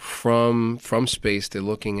from space, they're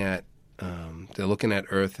looking at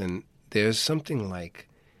Earth, and there's something like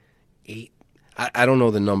I don't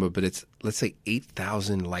know the number, but it's, let's say,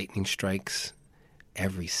 8,000 lightning strikes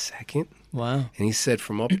every second. Wow. And he said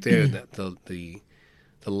from up there that the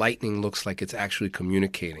lightning looks like it's actually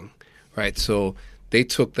communicating, right? So they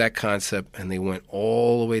took that concept and they went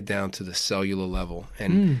all the way down to the cellular level,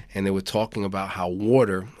 and they were talking about how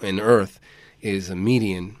water in Earth is a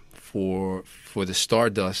median for the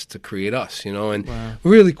stardust to create us, and wow.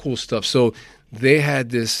 Really cool stuff. So they had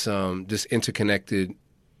this interconnected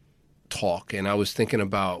talk, and I was thinking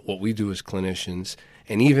about what we do as clinicians,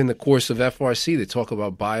 and even the course of FRC. They talk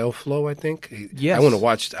about bioflow. I think. Yes. I want to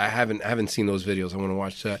watch. I haven't seen those videos. I want to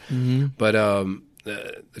watch that. Mm-hmm. But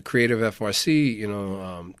the creator of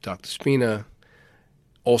FRC, Dr. Spina,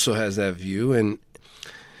 also has that view, and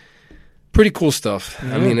pretty cool stuff.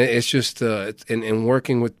 Mm-hmm. I mean, it's just in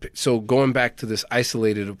working with. So going back to this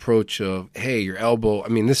isolated approach of, hey, your elbow. I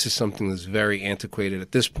mean, this is something that's very antiquated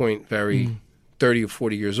at this point, very 30 or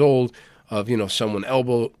 40 years old. Of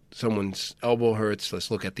someone's elbow hurts. Let's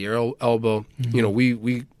look at the elbow.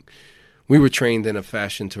 Mm-hmm. We were trained in a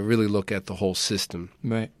fashion to really look at the whole system.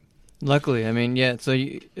 Right. Luckily, I mean, yeah. So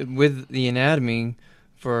with the anatomy,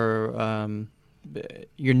 for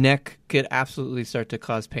your neck could absolutely start to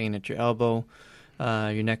cause pain at your elbow.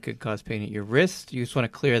 Your neck could cause pain at your wrist. You just want to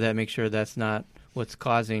clear that, make sure that's not what's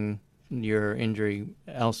causing your injury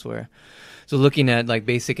elsewhere. So looking at like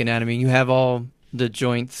basic anatomy, you have all the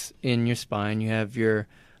joints in your spine. You have your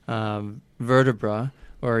vertebra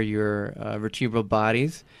or your vertebral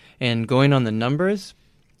bodies. And going on the numbers,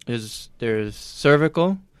 there's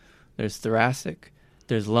cervical, there's thoracic,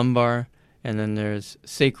 there's lumbar, and then there's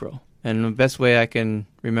sacral. And the best way I can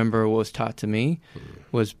remember what was taught to me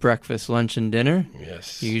was breakfast, lunch, and dinner.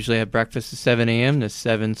 Yes. You usually have breakfast at 7 a.m. There's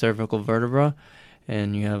 7 cervical vertebra.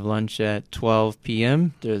 And you have lunch at 12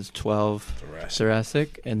 p.m. There's 12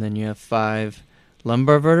 thoracic. And then you have 5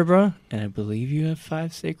 lumbar vertebra. And I believe you have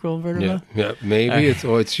 5 sacral vertebra. Yeah, maybe.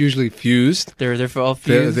 It's usually fused. They're all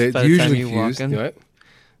fused They're by the usually time you fused, walk in. right?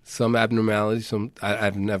 Some abnormalities.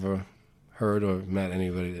 I've never heard or met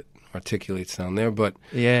anybody that articulates down there, but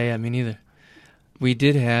Yeah, me neither. We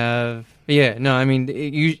did have,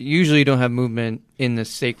 usually you don't have movement in the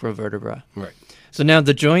sacral vertebra. right. So now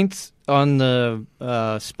the joints on the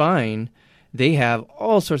spine, they have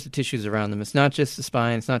all sorts of tissues around them. It's not just the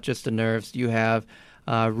spine, it's not just the nerves. You have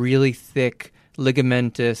really thick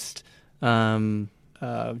ligamentous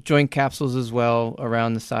joint capsules as well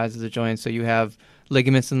around the sides of the joints. So you have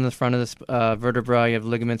ligaments in the front of the vertebra, you have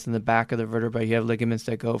ligaments in the back of the vertebra, you have ligaments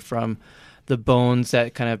that go from the bones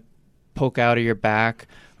that kind of poke out of your back,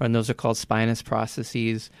 and those are called spinous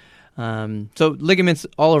processes. So ligaments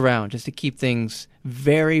all around, just to keep things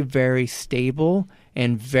very, very stable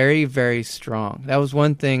and very, very strong. That was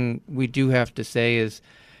one thing we do have to say is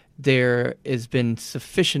there has been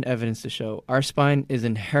sufficient evidence to show our spine is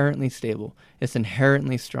inherently stable. It's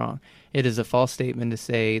inherently strong. It is a false statement to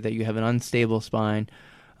say that you have an unstable spine,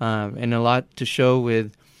 and a lot to show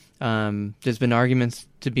with there's been arguments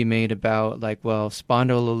to be made about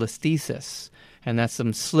spondylolisthesis, and that's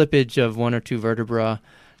some slippage of 1 or 2 vertebra,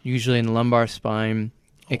 usually in the lumbar spine.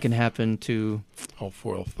 It can happen to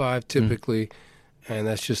 405 typically, and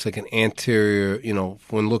that's just like an anterior,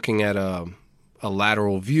 when looking at a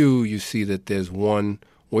lateral view, you see that there's 1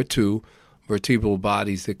 or 2 vertebral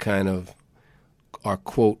bodies that kind of are,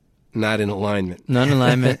 quote, not in alignment. Not in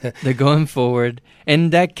alignment. They're going forward.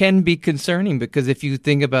 And that can be concerning because if you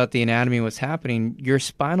think about the anatomy of what's happening, your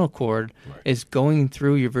spinal cord is going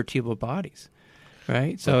through your vertebral bodies,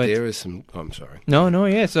 right? So there is some, I'm sorry. No,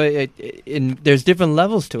 yeah. So there's different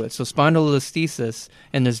levels to it. So spondylolisthesis,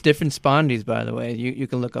 and there's different spondies, by the way. You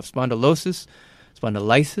can look up spondylosis,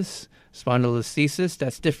 spondylitis, spondylolisthesis.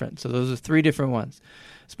 That's different. So those are 3 different ones.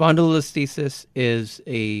 Spondylolisthesis is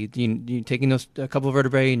you're taking a couple of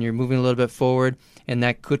vertebrae and you're moving a little bit forward, and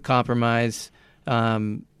that could compromise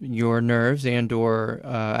your nerves or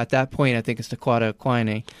at that point, I think it's the quada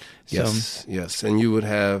equinae. Yes, and you would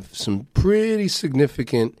have some pretty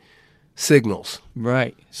significant signals.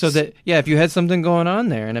 Right. So if you had something going on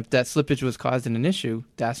there, and if that slippage was causing an issue,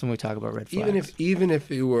 that's when we talk about red flags. Even if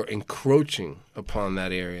you were encroaching upon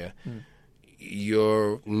that area,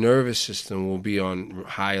 your nervous system will be on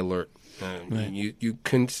high alert. Right. You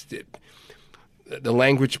can. The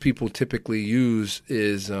language people typically use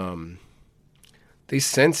is they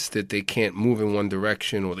sense that they can't move in one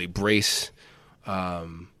direction or they brace.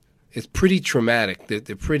 It's pretty traumatic.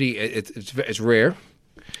 They're pretty. It's rare.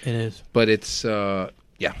 It is, but it's yeah.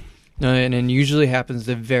 No, and it usually happens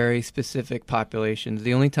to very specific populations.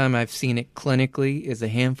 The only time I've seen it clinically is a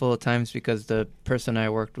handful of times because the person I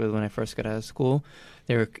worked with when I first got out of school,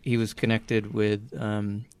 he was connected with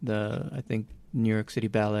I think New York City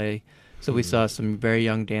Ballet. So we saw some very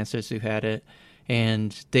young dancers who had it,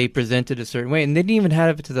 and they presented a certain way, and they didn't even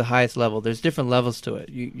have it to the highest level. There's different levels to it.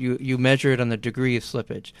 You measure it on the degree of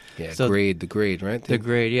slippage. Yeah, so the grade, right? The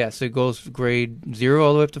grade, yeah. So it goes grade 0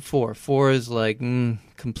 all the way up to 4. 4 is like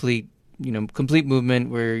complete movement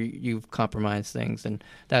where you've compromised things, and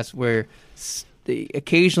that's where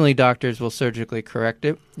occasionally doctors will surgically correct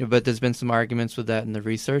it. But there's been some arguments with that in the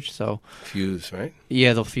research. So fuse, right?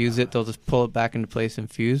 Yeah, they'll fuse it. They'll just pull it back into place and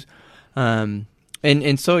fuse.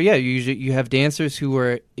 And so, usually you have dancers who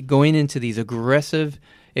are going into these aggressive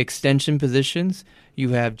extension positions. You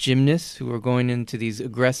have gymnasts who are going into these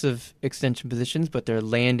aggressive extension positions, but they're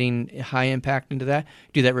landing high impact into that.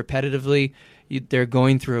 Do that repetitively. They're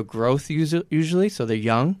going through a growth usually, so they're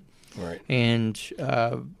young. Right. And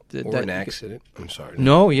or an accident. I'm sorry.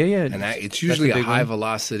 No, yeah. And it's usually a high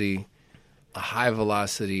velocity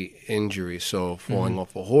injury. So falling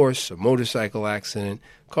off a horse, a motorcycle accident,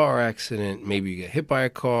 car accident, maybe you get hit by a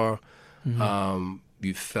car,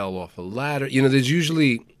 you fell off a ladder. There's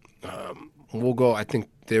usually I think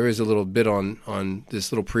there is a little bit on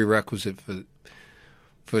this little prerequisite for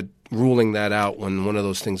ruling that out when one of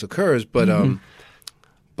those things occurs. But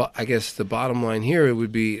But I guess the bottom line here, it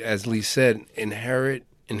would be, as Lee said,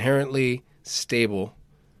 inherently stable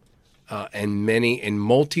and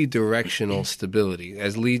multi-directional stability.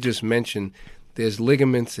 As Lee just mentioned, there's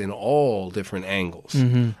ligaments in all different angles.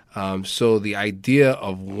 So the idea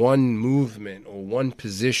of one movement or one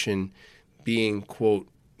position being, quote,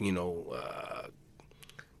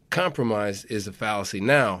 compromised is a fallacy.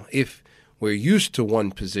 Now, if we're used to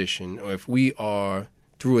one position, or if we are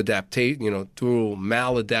through through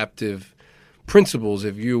maladaptive principles,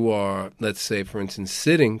 if you are, let's say, for instance,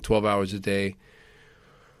 sitting 12 hours a day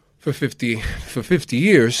for 50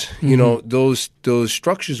 years, those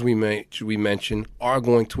structures we mentioned are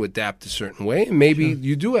going to adapt a certain way, and maybe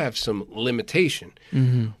you do have some limitation.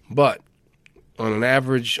 But on an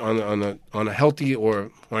average, on a healthy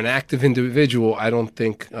or an active individual, I don't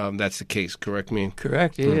think that's the case. Correct me?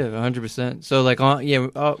 Correct. Yeah, 100%.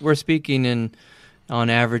 So, we're speaking on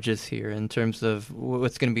averages here in terms of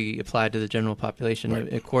what's going to be applied to the general population.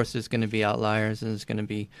 Right. Of course, there's going to be outliers, and there's going to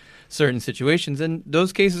be certain situations, and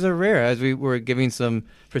those cases are rare. As we were giving some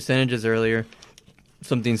percentages earlier,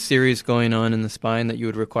 something serious going on in the spine that you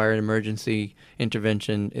would require an emergency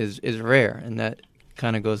intervention is rare, and that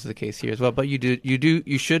kind of goes to the case here as well. But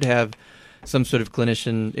you should have some sort of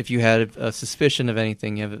clinician. If you had a suspicion of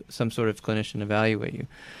anything, you have some sort of clinician evaluate you.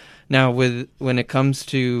 Now, when it comes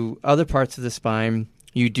to other parts of the spine,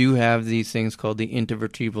 you do have these things called the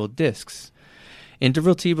intervertebral discs.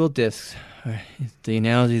 Intervertebral discs, the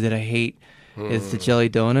analogy that I hate is the jelly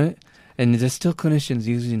donut, and there's still clinicians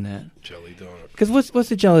using that. Jelly donut. Because what's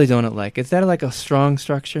the jelly donut like? Is that like a strong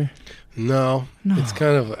structure? No. It's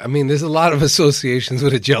kind of, there's a lot of associations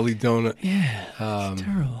with a jelly donut. Yeah, it's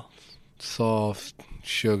terrible. Soft.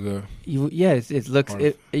 Sugar. It looks.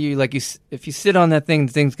 If you sit on that thing,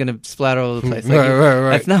 the thing's gonna splatter all over the place. Right.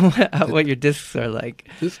 That's not what your discs are like.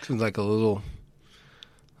 Discs is like a little.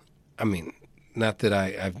 Not that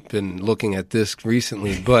I've been looking at discs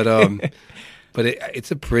recently, but it's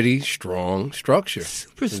a pretty strong structure.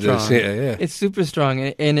 Super strong. Yeah. It's super strong,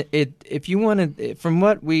 and if you want to, from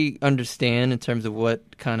what we understand in terms of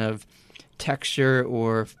what kind of texture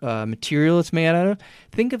or material it's made out of,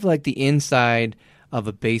 think of like the inside of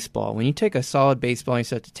a baseball. When you take a solid baseball and you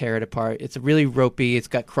start to tear it apart, it's really ropey, it's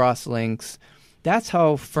got cross links. That's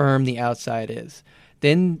how firm the outside is.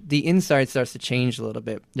 Then the inside starts to change a little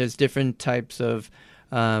bit. There's different types of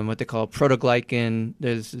what they call protoglycan.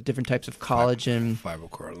 There's different types of collagen.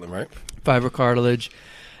 Fibrocartilage, right? Fibrocartilage.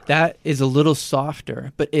 That is a little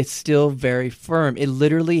softer, but it's still very firm. It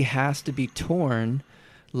literally has to be torn.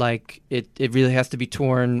 Like it really has to be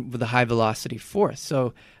torn with a high velocity force.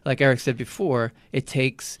 So like Eric said before, it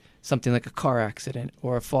takes something like a car accident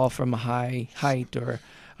or a fall from a high height or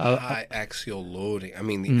high axial loading.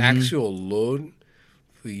 The axial load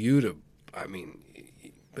for you to, you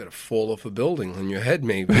better fall off a building on your head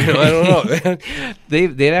maybe. I don't know.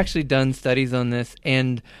 They've actually done studies on this,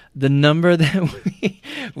 and the number that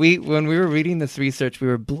we when we were reading this research, we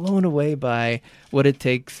were blown away by what it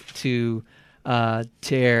takes to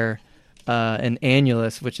tear an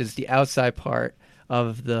annulus, which is the outside part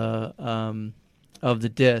of the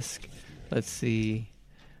disc. Let's see,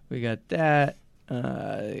 we got that.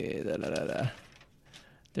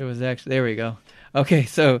 There we go. Okay,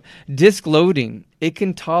 so disc loading, it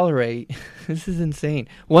can tolerate. This is insane.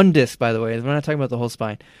 One disc, by the way, we're not talking about the whole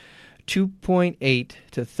spine. 2.8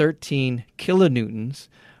 to 13 kilonewtons,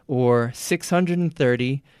 or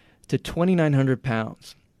 630 to 2,900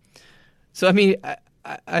 pounds. So, when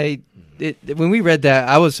we read that,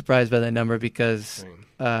 I was surprised by that number because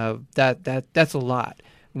that's a lot.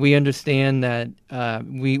 We understand that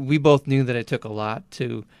we both knew that it took a lot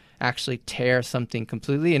to actually tear something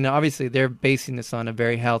completely, and obviously they're basing this on a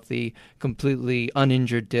very healthy, completely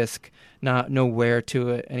uninjured disc, no wear to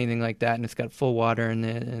it, anything like that, and it's got full water in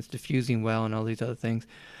it, and it's diffusing well, and all these other things.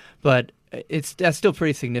 But that's still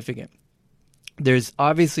pretty significant. There's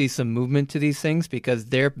obviously some movement to these things because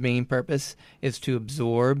their main purpose is to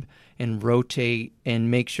absorb and rotate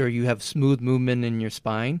and make sure you have smooth movement in your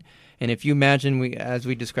spine. And if you imagine, as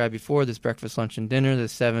we described before, this breakfast, lunch, and dinner, the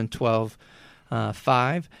 7, 12,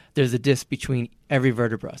 5, there's a disc between every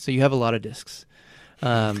vertebra. So you have a lot of discs.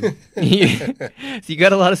 So you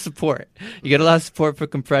got a lot of support. You got a lot of support for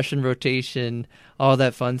compression, rotation, all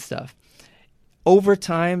that fun stuff. Over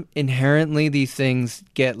time, inherently, these things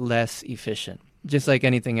get less efficient. Just like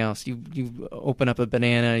anything else, you open up a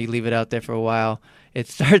banana, you leave it out there for a while, it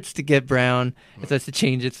starts to get brown, it starts to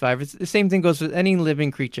change its fibers. The same thing goes with any living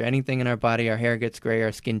creature, anything in our body. Our hair gets gray,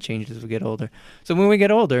 our skin changes as we get older. So when we get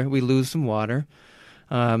older, we lose some water.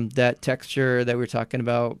 that texture that we were talking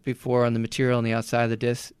about before on the material on the outside of the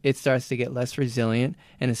disc, it starts to get less resilient.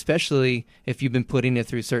 And especially if you've been putting it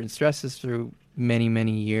through certain stresses through many,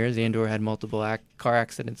 many years and/or had multiple car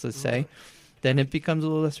accidents, let's say, then it becomes a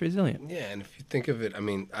little less resilient. Yeah, and if you think of it, I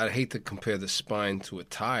mean, I'd hate to compare the spine to a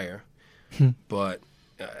tire, but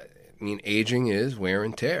aging is wear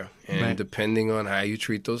and tear. And depending on how you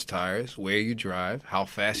treat those tires, where you drive, how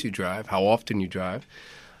fast you drive, how often you drive,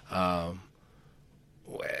 a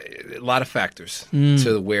lot of factors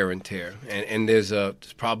to the wear and tear. And there's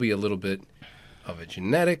probably a little bit of a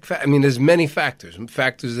genetic there's many factors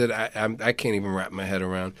that I can't even wrap my head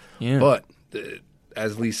around. Yeah. But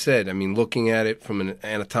as Lee said, looking at it from an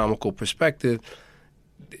anatomical perspective,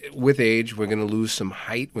 with age, we're going to lose some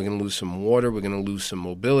height, we're going to lose some water, we're going to lose some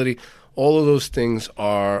mobility. All of those things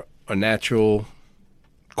are a natural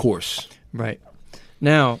course. Right.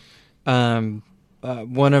 Now,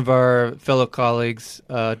 one of our fellow colleagues,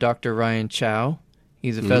 Dr. Ryan Chow,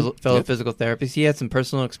 he's a fellow physical therapist. He had some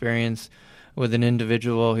personal experience with an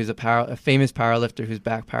individual. He's a famous powerlifter who's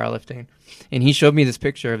back powerlifting. And he showed me this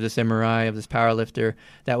picture of this MRI of this powerlifter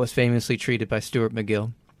that was famously treated by Stuart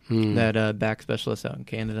McGill, that back specialist out in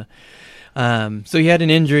Canada. So he had an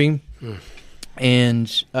injury,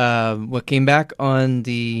 and what came back on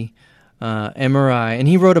the MRI, and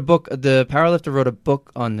he wrote a book, the powerlifter wrote a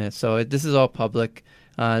book on this, so this is all public.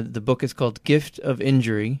 The book is called Gift of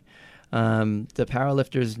Injury. The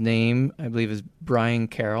powerlifter's name, I believe, is Brian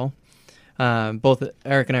Carroll. Both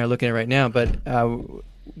Eric and I are looking at it right now, but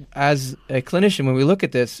as a clinician, when we look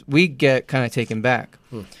at this, we get kind of taken back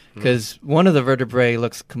because one of the vertebrae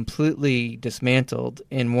looks completely dismantled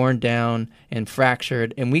and worn down and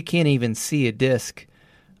fractured, and we can't even see a disc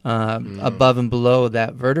above and below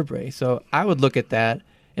that vertebrae. So I would look at that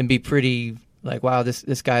and be pretty like, wow,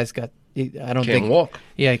 this guy's got. Can't walk.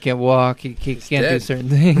 Yeah, he can't walk. He can't do certain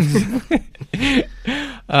things.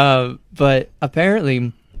 But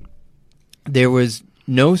apparently, there was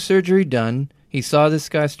no surgery done. He saw this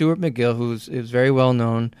guy, Stuart McGill, who was very well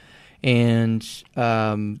known, and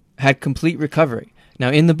had complete recovery. Now,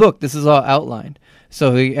 in the book, this is all outlined.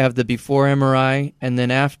 So we have the before MRI, and then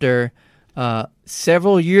after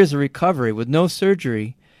several years of recovery with no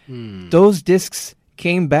surgery, those discs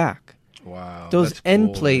came back. Wow. Those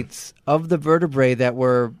end plates of the vertebrae that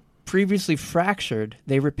were previously fractured,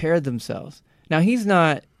 they repaired themselves. Now, he's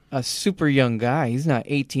not a super young guy. He's not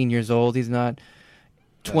 18 years old. He's not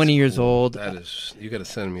 20 years old. That is, you got to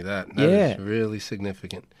send me that. That is really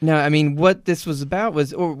significant. Now, what this was about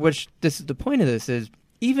was, or which this is the point of this is,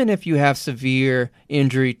 even if you have severe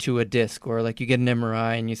injury to a disc, or like you get an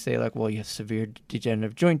MRI and you say like, well, you have severe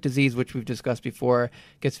degenerative joint disease, which we've discussed before,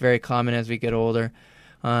 gets very common as we get older,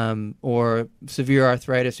 or severe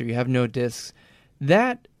arthritis, or you have no discs,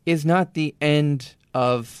 that is not the end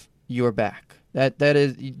of your back. That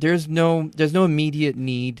is, there's no immediate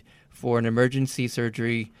need for an emergency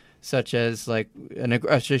surgery, such as like an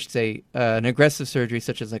aggressive surgery,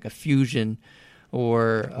 such as like a fusion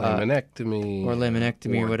or laminectomy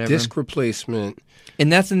or whatever, disc replacement,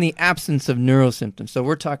 and that's in the absence of neurosymptoms. So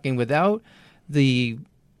we're talking without the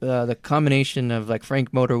combination of like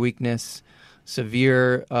frank motor weakness,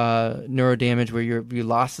 severe neurodamage where you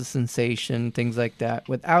lost the sensation, things like that.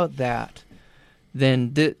 Without that,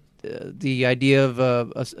 then the idea of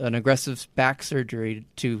an aggressive back surgery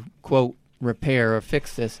to, quote, repair or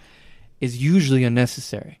fix this is usually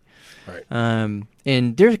unnecessary. Right.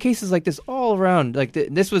 And there are cases like this all around. Like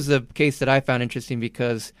this was a case that I found interesting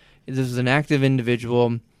because this was an active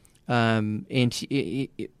individual, and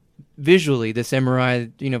visually, this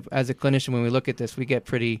MRI, as a clinician, when we look at this, we get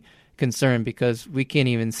pretty concerned because we can't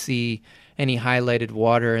even see any highlighted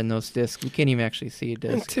water in those discs. We can't even actually see a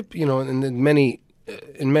disc. And in many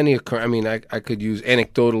I could use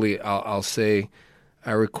anecdotally. I'll say,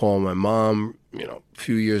 I recall my mom. A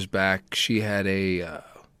few years back, she had a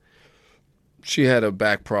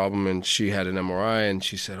back problem, and she had an MRI, and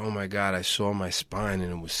she said, "Oh my God, I saw my spine,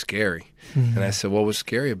 and it was scary." Mm-hmm. And I said, "What was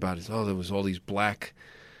scary about it?" There was all these black.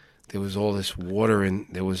 There was all this water, and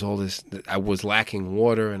there was all this. I was lacking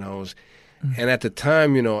water, and I was. And at the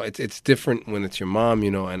time, it's different when it's your mom,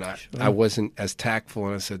 and I wasn't as tactful,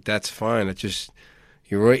 and I said, "That's fine. I just."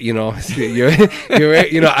 You're right, you're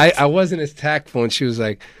right. I wasn't as tactful, and she was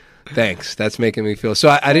like, "Thanks, that's making me feel."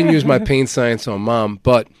 So I didn't use my pain science on mom,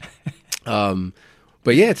 but yeah,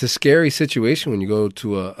 it's a scary situation when you go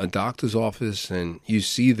to a doctor's office and you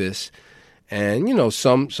see this, and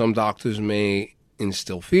some doctors may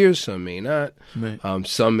instill fears, some may not. Right.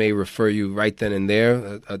 Some may refer you right then and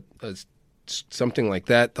there. Something like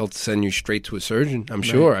that, they'll send you straight to a surgeon. I'm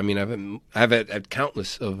sure. I've had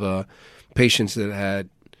countless of patients that had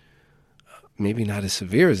maybe not as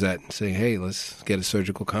severe as that and say, hey, let's get a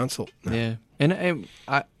surgical consult. Yeah. And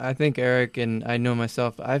I think, Eric, and I know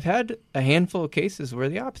myself, I've had a handful of cases where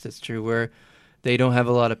the opposite's true, where they don't have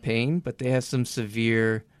a lot of pain, but they have some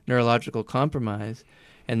severe neurological compromise,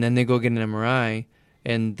 and then they go get an MRI,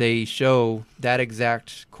 and they show that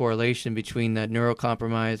exact correlation between that neural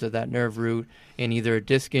compromise or that nerve root and either a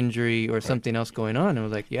disc injury or something else going on. And I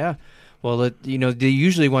was like, yeah, well, they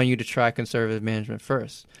usually want you to try conservative management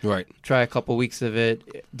first. Right. Try a couple weeks of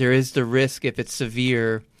it. There is the risk if it's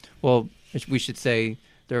severe. Well, we should say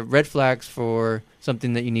there are red flags for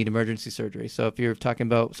something that you need emergency surgery. So if you're talking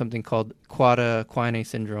about something called quad equine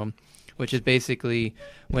syndrome, which is basically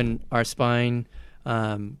when our spine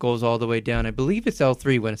goes all the way down. I believe it's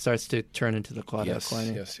L3 when it starts to turn into the quad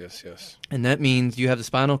equine. Yes. And that means you have the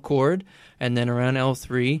spinal cord, and then around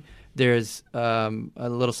L3, there's a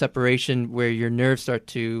little separation where your nerves start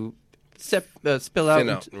to spill out. Thin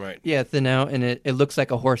out, right. Yeah, thin out, and it looks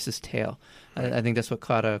like a horse's tail. Right. I think that's what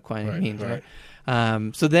quad equine means, right?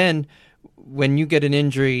 So then when you get an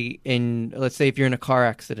injury, let's say if you're in a car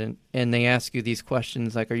accident, and they ask you these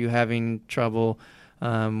questions like, are you having trouble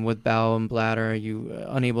with bowel and bladder? Are you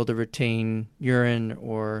unable to retain urine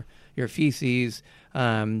or your feces?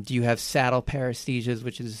 Do you have saddle paresthesias,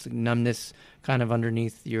 which is numbness kind of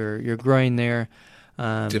underneath your groin there?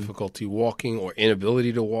 Difficulty walking or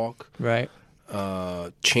inability to walk. Right.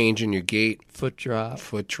 Change in your gait. Foot drop.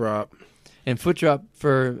 And foot drop,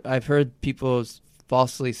 I've heard people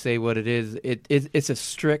falsely say what it is. It's a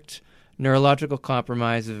strict neurological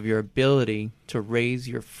compromise of your ability to raise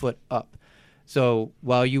your foot up. So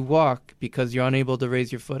while you walk, because you're unable to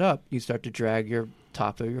raise your foot up, you start to drag your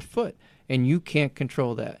top of your foot, and you can't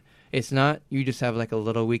control that. It's not you just have like a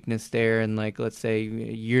little weakness there, and like let's say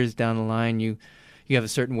years down the line you have a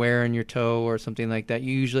certain wear in your toe or something like that.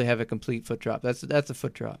 You usually have a complete foot drop. That's a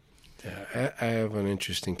foot drop. Yeah, I have an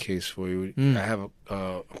interesting case for you. I have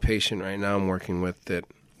a patient right now I'm working with that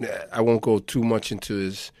I won't go too much into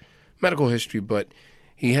his medical history, but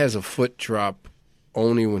he has a foot drop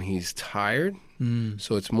only when he's tired.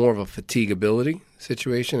 So it's more of a fatigability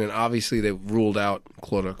situation, and obviously they ruled out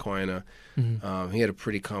quad equina. He had a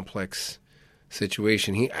pretty complex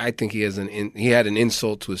situation. I think he had an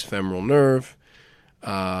insult to his femoral nerve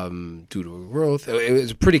due to a growth. It was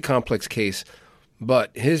a pretty complex case, but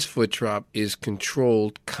his foot drop is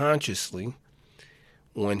controlled consciously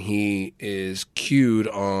when he is cued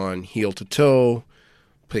on heel to toe,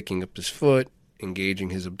 picking up his foot, engaging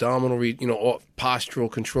his abdominal,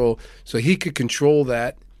 postural control. So he could control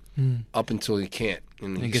that up until he can't,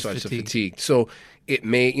 and he starts to fatigue. So it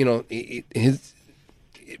may, it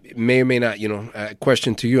may or may not, a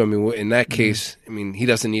question to you. I mean, in that case, I mean, he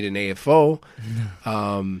doesn't need an AFO,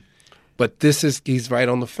 but he's right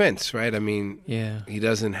on the fence, right? I mean, he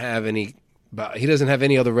doesn't have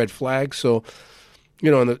any other red flags. So,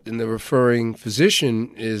 and the referring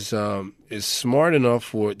physician is smart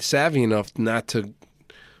enough or savvy enough not to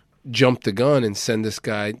jump the gun and send this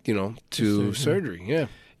guy, to surgery. Yeah.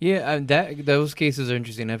 Yeah, those cases are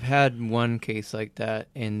interesting. I've had one case like that,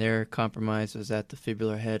 and their compromise was at the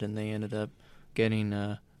fibular head, and they ended up getting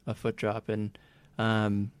a foot drop. And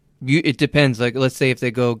it depends. Like, let's say if they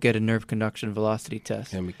go get a nerve conduction velocity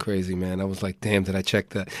test. That'd be crazy, man. I was like, damn, did I check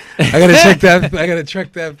that? I gotta check that. I gotta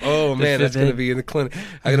check that. Oh man, that's gonna be in the clinic.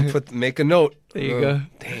 I gotta make a note. There you go.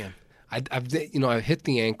 Damn, I've hit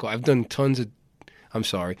the ankle. I've done tons of. I'm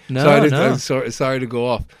sorry. No. Sorry to go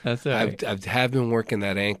off. That's all right. I have been working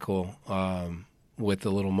that ankle with the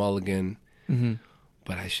little mulligan,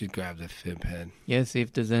 but I should grab the fib head. Yeah, see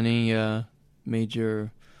if there's any major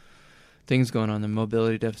things going on, the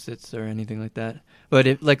mobility deficits or anything like that.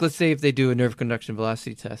 But let's say if they do a nerve conduction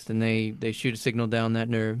velocity test and they shoot a signal down that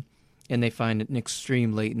nerve and they find an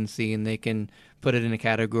extreme latency and they can put it in a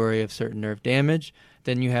category of certain nerve damage,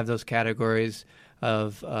 then you have those categories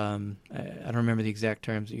of I don't remember the exact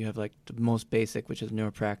terms. You have like the most basic, which is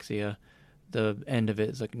neuropraxia. The end of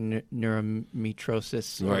it is like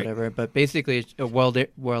neurometrosis or whatever. But basically, it's a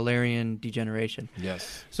Wallerian degeneration.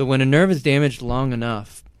 Yes. So when a nerve is damaged long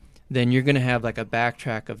enough, then you're going to have like a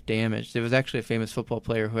backtrack of damage. There was actually a famous football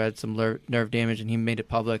player who had some nerve damage, and he made it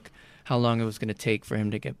public how long it was going to take for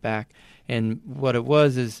him to get back. And what it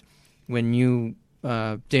was is when you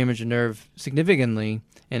damage a nerve significantly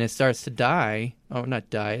and it starts to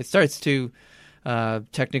it starts to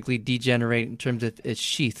technically degenerate in terms of its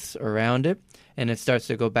sheaths around it, and it starts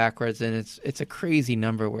to go backwards, and it's a crazy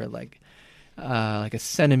number where like a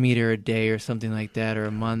centimeter a day or something like that, or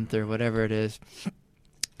a month or whatever it is.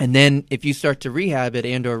 And then if you start to rehab it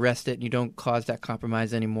and or rest it and you don't cause that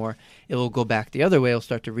compromise anymore, it will go back the other way. It'll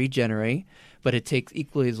start to regenerate, but it takes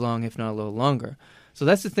equally as long, if not a little longer. So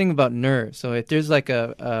that's the thing about nerves. So if there's like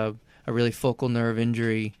a really focal nerve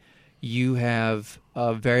injury, you have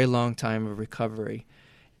a very long time of recovery,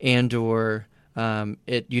 and or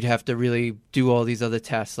you'd have to really do all these other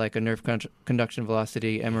tests like a nerve conduction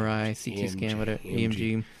velocity, MRI, CT scan, whatever,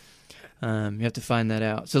 EMG. You have to find that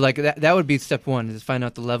out. So like that would be step one, is find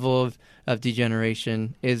out the level of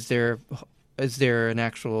degeneration. Is there an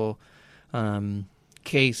actual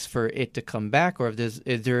case for it to come back, or is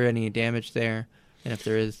there any damage there? And if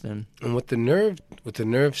there is, then... And with the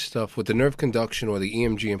nerve stuff, with the nerve conduction or the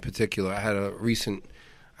EMG in particular,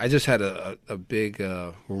 I just had a big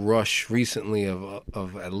rush recently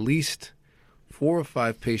of at least 4 or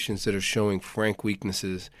 5 patients that are showing frank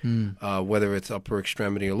weaknesses, whether it's upper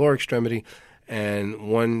extremity or lower extremity. And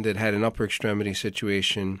one that had an upper extremity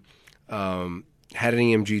situation had an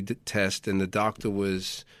EMG test, and the doctor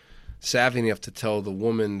was savvy enough to tell the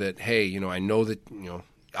woman that, hey, I know that,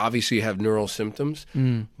 obviously you have neural symptoms,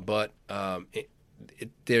 but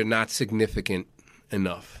they're not significant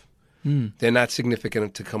enough. They're not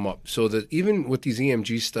significant to come up. So that even with these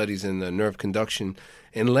EMG studies and the nerve conduction,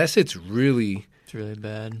 unless it's really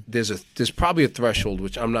bad, there's probably a threshold,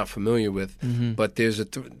 which I'm not familiar with, but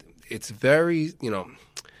it's very,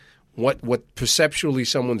 what perceptually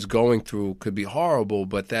someone's going through could be horrible,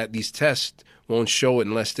 but that these tests won't show it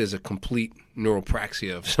unless there's a complete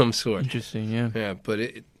neuropraxia of some sort. Interesting, yeah. Yeah, but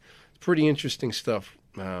it's pretty interesting stuff.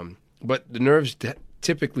 But the nerves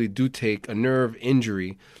typically do take, a nerve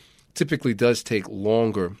injury typically does take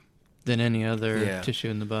longer than any other tissue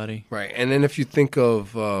in the body. Right. And then if you think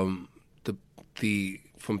of the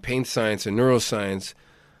from pain science and neuroscience,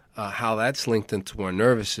 how that's linked into our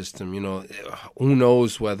nervous system, who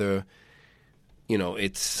knows whether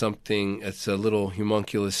it's a little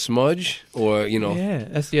homunculus smudge or, Yeah,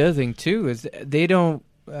 that's the other thing, too, is they don't,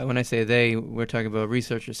 when I say they, we're talking about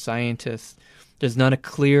researchers, scientists. There's not a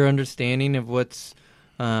clear understanding of what's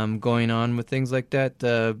going on with things like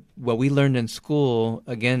that. What we learned in school,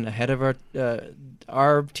 again, ahead of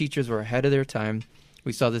our teachers were ahead of their time.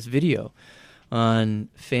 We saw this video on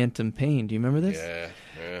phantom pain. Do you remember this? Yeah.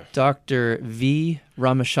 Dr. V.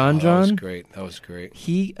 Ramachandran. That was great.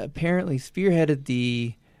 He apparently spearheaded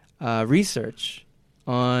the research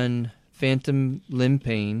on phantom limb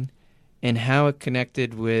pain and how it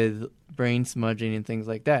connected with brain smudging and things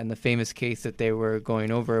like that. And the famous case that they were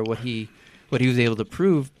going over, what he was able to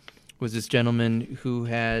prove was this gentleman who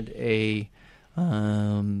had a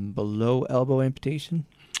below elbow amputation.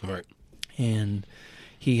 Right. And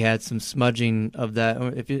he had some smudging of that.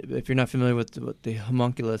 If you're not familiar with what the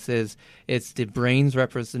homunculus is, it's the brain's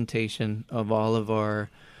representation of all of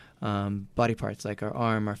our body parts, like our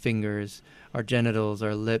arm, our fingers, our genitals,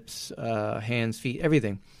 our lips, hands, feet,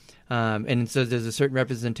 everything. And so there's a certain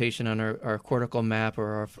representation on our cortical map,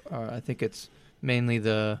 or I think it's mainly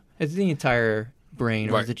it's the entire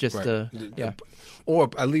brain, or is it just or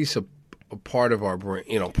at least a part of our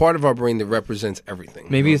brain, part of our brain that represents everything.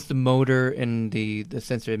 Maybe it's the motor and the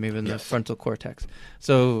sensory, maybe in the frontal cortex.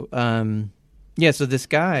 So, so this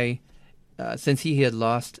guy, since he had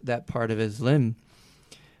lost that part of his limb,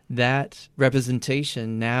 that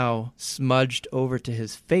representation now smudged over to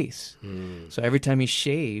his face. So every time he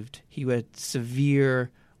shaved, he had severe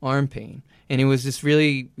arm pain. And it was this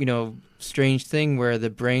really, strange thing where the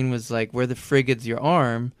brain was like, where the frig is your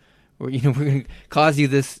arm, or, we're going to cause you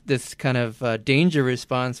this kind of danger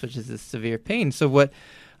response, which is this severe pain. So what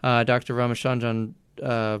Dr. Ramachandran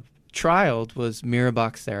trialed was mirror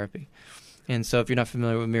box therapy. And so if you're not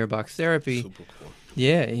familiar with mirror box therapy, super cool.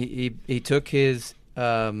 Yeah, he took his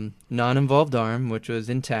non-involved arm, which was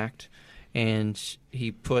intact, and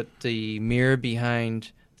he put the mirror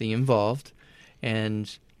behind the involved.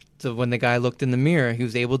 And so when the guy looked in the mirror, he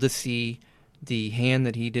was able to see the hand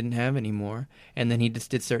that he didn't have anymore. And then he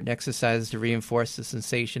just did certain exercises to reinforce the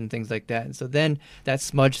sensation, things like that. And so then that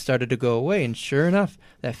smudge started to go away. And sure enough,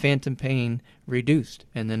 that phantom pain reduced,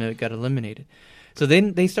 and then it got eliminated. So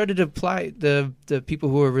then they started to apply, the people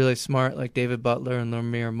who were really smart, like David Butler and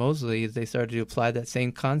Lemire Mosley, they started to apply that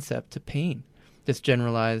same concept to pain, this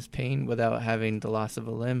generalized pain without having the loss of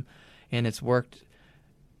a limb. And it's worked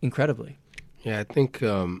incredibly. Yeah, I think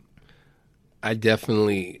I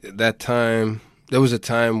definitely, there was a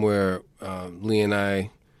time where Lee and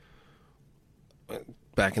I,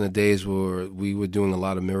 back in the days where we were doing a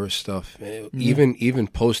lot of mirror stuff, even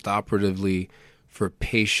post-operatively for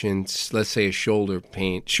patients, let's say a shoulder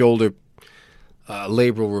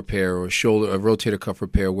labral repair or a rotator cuff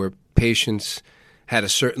repair, where patients had a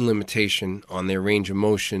certain limitation on their range of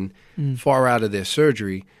motion far out of their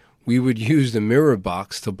surgery, we would use the mirror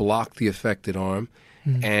box to block the affected arm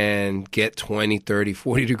and get 20, 30,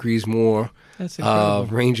 40 degrees more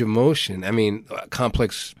range of motion. I mean,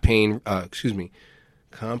 complex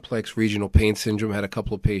regional pain syndrome. Had a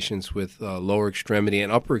couple of patients with lower extremity and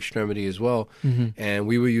upper extremity as well. And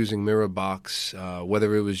we were using mirror box,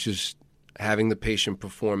 whether it was just having the patient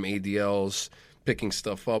perform ADLs, picking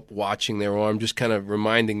stuff up, watching their arm, just kind of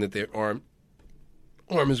reminding that their arm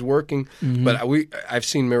is working. But I've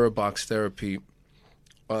seen mirror box therapy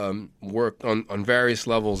work on various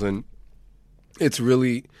levels, and it's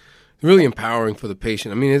really empowering for the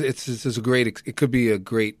patient. I mean, it's a great. It could be a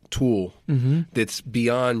great tool that's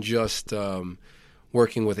beyond just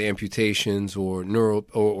working with amputations or neuro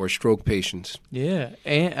or stroke patients. Yeah,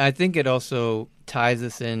 and I think it also ties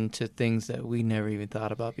us into things that we never even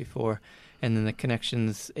thought about before. And then the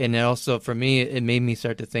connections, and it also, for me, it made me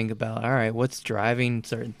start to think about, all right, what's driving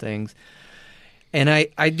certain things? And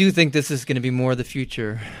I do think this is going to be more the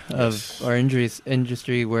future of our injuries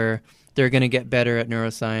industry, where they're going to get better at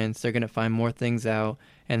neuroscience. They're going to find more things out,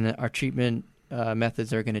 and that our treatment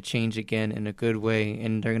methods are going to change again in a good way.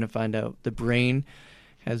 And they're going to find out the brain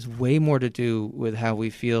has way more to do with how we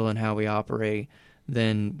feel and how we operate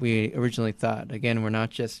than we originally thought. Again, we're not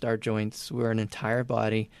just our joints. We're an entire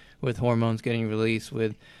body with hormones getting released,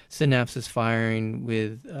 with synapses firing,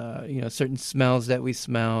 with certain smells that we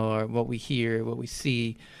smell, or what we hear, what we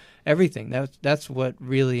see, everything. That's what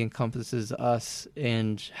really encompasses us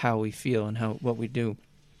and how we feel and what we do.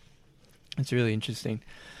 It's really interesting.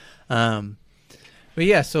 But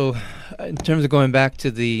yeah, so in terms of going back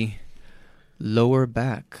to the lower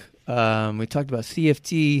back, we talked about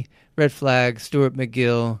CFT, red flag, Stuart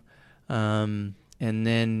McGill, and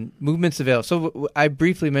then movements available. So I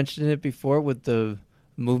briefly mentioned it before with the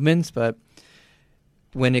movements, but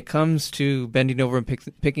when it comes to bending over and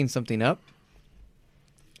picking something up,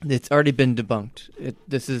 it's already been debunked.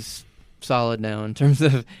 This is solid now in terms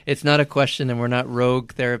of it's not a question, and we're not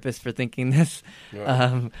rogue therapists for thinking this.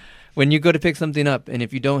 Right. When you go to pick something up, and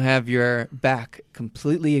if you don't have your back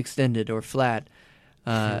completely extended or flat,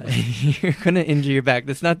 you're going to injure your back.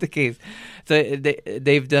 That's not the case. So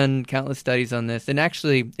they've done countless studies on this. And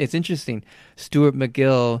actually, it's interesting. Stuart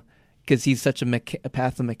McGill, because he's such a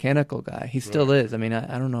pathomechanical guy, he still is. I mean,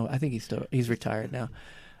 I don't know. I think he's retired now.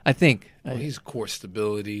 I think. Well, he's core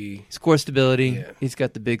stability. He's core stability. Yeah. He's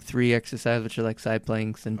got the big 3 exercises, which are like side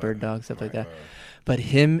planks and bird dogs, stuff like that. But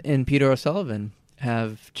him and Peter O'Sullivan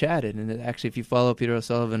have chatted. And actually, if you follow Peter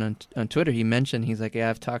O'Sullivan on Twitter, he mentioned, he's like, yeah,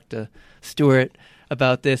 I've talked to Stuart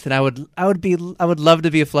about this, and I would love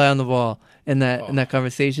to be a fly on the wall in that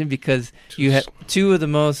conversation, because you have two of the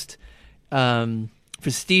most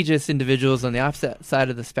prestigious individuals on the opposite side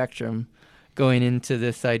of the spectrum going into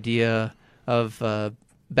this idea of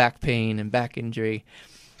back pain and back injury,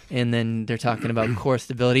 and then they're talking about core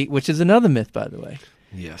stability, which is another myth, by the way.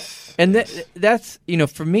 Yes. And that's,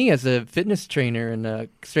 for me as a fitness trainer and a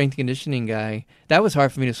strength conditioning guy, that was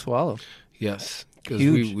hard for me to swallow. Yes, because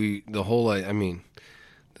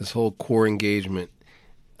this whole core engagement,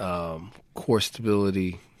 core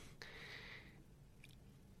stability,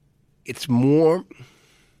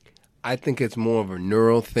 I think it's more of a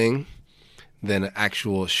neural thing than an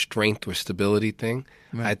actual strength or stability thing.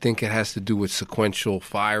 Right. I think it has to do with sequential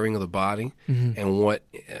firing of the body, and what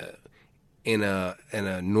in a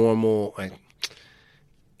normal,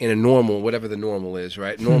 whatever the normal is,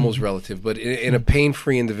 right? Normal is relative, but in a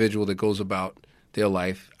pain-free individual that goes about their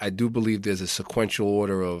life, I do believe there's a sequential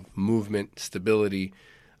order of movement, stability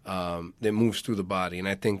that moves through the body. And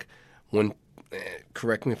I think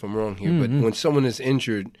correct me if I'm wrong here, but when someone is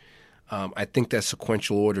injured, I think that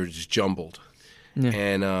sequential order is jumbled. Yeah.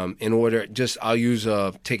 And I'll use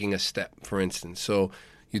taking a step, for instance. So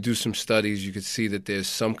you do some studies, you could see that there's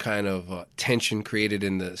some kind of tension created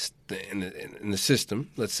in the system,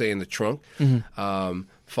 let's say in the trunk,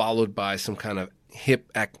 followed by some kind of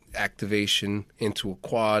hip activation into a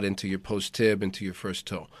quad, into your post tib, into your first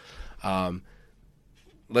toe.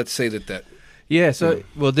 Let's say that. Yeah. So,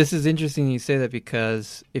 well, this is interesting you say that,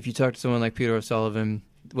 because if you talk to someone like Peter O'Sullivan,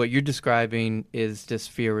 what you're describing is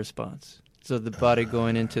just fear response. So the body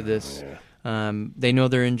going into this, they know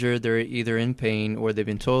they're injured, they're either in pain, or they've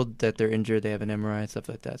been told that they're injured, they have an MRI, stuff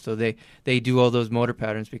like that. So they do all those motor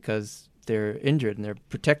patterns because they're injured and they're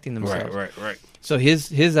protecting themselves. Right. So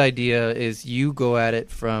his idea is you go at it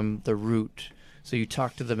from the root. So you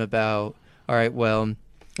talk to them about, all right, well,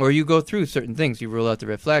 or you go through certain things. You rule out the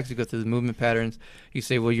red flags, you go through the movement patterns. You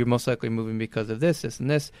say, well, you're most likely moving because of this, this, and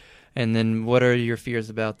this. And then what are your fears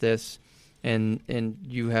about this? and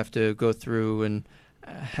you have to go through and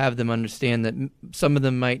have them understand that some of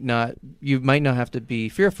them you might not have to be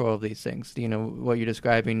fearful of these things. What you're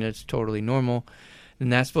describing is totally normal.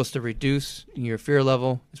 And that's supposed to reduce your fear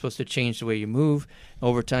level. It's supposed to change the way you move.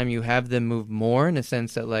 Over time, you have them move more in a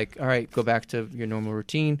sense that, like, all right, go back to your normal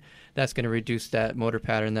routine. That's going to reduce that motor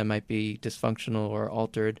pattern that might be dysfunctional or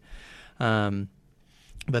altered.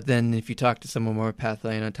 But then if you talk to someone more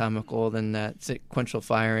pathoanatomical, then that sequential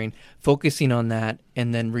firing, focusing on that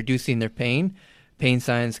and then reducing their pain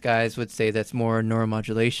science guys would say that's more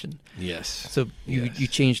neuromodulation. Yes. So you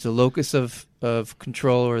change the locus of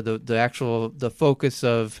control, or the focus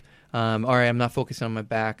of, all right, I'm not focusing on my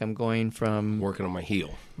back. I'm going from working on my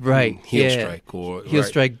heel. Right. Heel strike or heel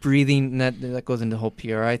strike, breathing. And that goes into the whole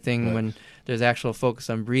PRI thing. Right. When there's actual focus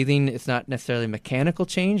on breathing, it's not necessarily mechanical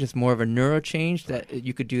change. It's more of a neuro change that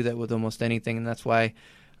you could do that with almost anything. And that's why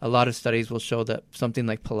a lot of studies will show that something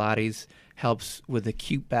like Pilates helps with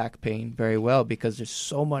acute back pain very well, because there's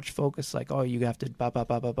so much focus, like, oh, you have to ba ba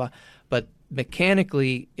ba ba ba. But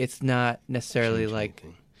mechanically, it's not necessarily like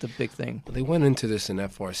the big thing. Well, they went into this in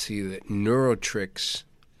FRC that neuro tricks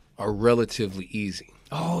are relatively easy.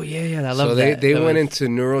 Oh yeah, I love so that. They went into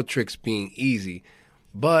neuro tricks being easy,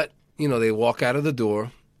 but they walk out of the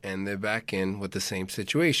door and they're back in with the same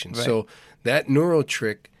situation. Right. So that neuro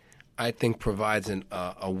trick, I think, provides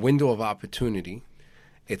a window of opportunity.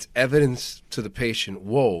 It's evidence to the patient,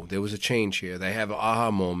 whoa, there was a change here. They have an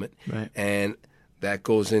aha moment. Right. And that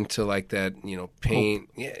goes into like that, pain.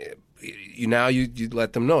 Yeah, you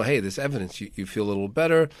let them know, hey, there's evidence. You feel a little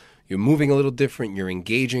better. You're moving a little different. You're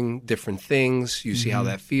engaging different things. You see how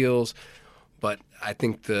that feels. But I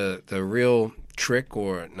think the real trick,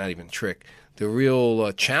 or not even trick, the real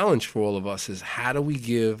challenge for all of us is, how do we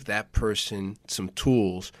give that person some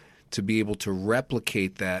tools to be able to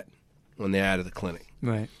replicate that when they're out of the clinic?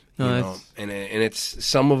 Right. And it's,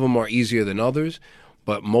 some of them are easier than others,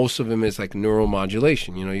 but most of them is like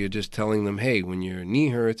neuromodulation. You're just telling them, hey, when your knee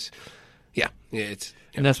hurts, it's.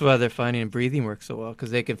 And that's why they're finding breathing works so well, because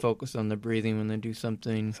they can focus on the breathing when they do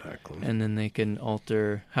something, exactly, and then they can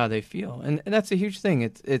alter how they feel. And that's a huge thing.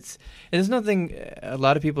 It's nothing. A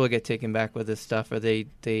lot of people get taken back with this stuff, or they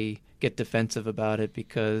get defensive about it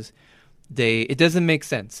because it doesn't make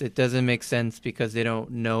sense. It doesn't make sense because they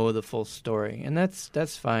don't know the full story, and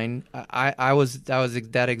that's fine. I was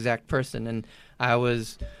that exact person, and I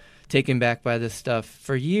was taken back by this stuff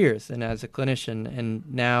for years, and as a clinician, and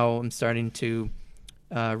now I'm starting to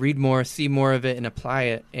read more, see more of it, and apply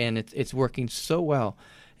it, and it's working so well.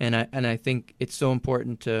 And I think it's so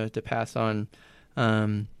important to pass on.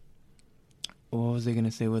 What was I going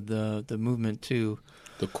to say with the movement too?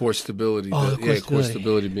 The core stability. Oh, core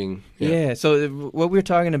stability being. Yeah. So what we're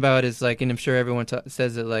talking about is like, and I'm sure everyone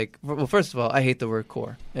says it like. Well, first of all, I hate the word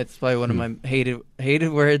core. It's probably one of my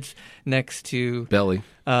hated words next to belly.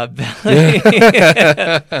 Belly.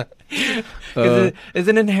 It's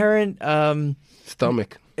an inherent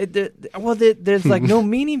stomach. There's like no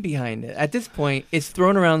meaning behind it. At this point, it's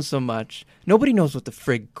thrown around so much. Nobody knows what the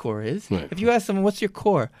frig core is. Right. If you ask someone, what's your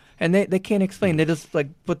core? And they can't explain. They just like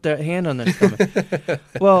put their hand on their stomach.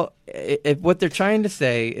 Well, what they're trying to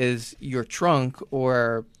say is your trunk,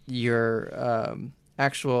 or your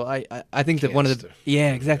actual, I think that one of the,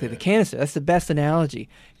 exactly, the canister. That's the best analogy,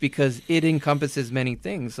 because it encompasses many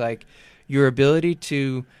things, like your ability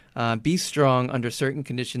to be strong under certain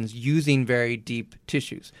conditions using very deep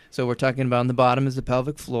tissues. So we're talking about on the bottom is the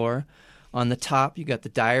pelvic floor. On the top, you got the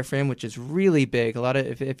diaphragm, which is really big. A lot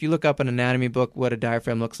of if you look up an anatomy book, what a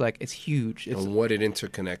diaphragm looks like, it's huge. And what it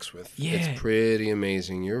interconnects with. Yeah. It's pretty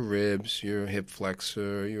amazing. Your ribs, your hip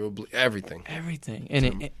flexor, your everything. Everything.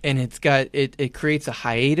 And it's got it creates a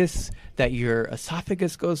hiatus that your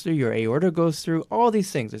esophagus goes through, your aorta goes through, all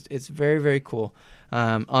these things. It's very, very cool.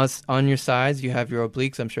 On your sides, you have your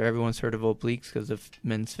obliques. I'm sure everyone's heard of obliques because of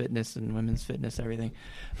men's fitness and women's fitness, everything.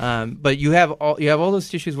 But you have all those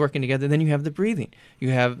tissues working together. Then you have the breathing.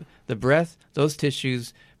 You have the breath, those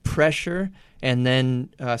tissues, pressure, and then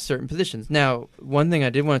certain positions. Now, one thing I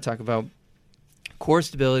did want to talk about: core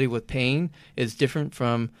stability with pain is different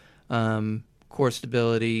from core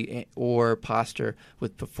stability or posture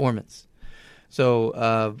with performance.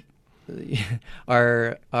 So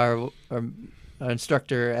our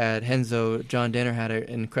instructor at Henzo, John Danner, had an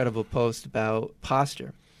incredible post about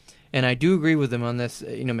posture. And I do agree with him on this,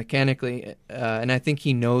 mechanically, and I think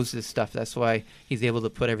he knows this stuff. That's why he's able to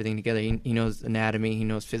put everything together. He knows anatomy, he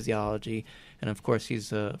knows physiology, and of course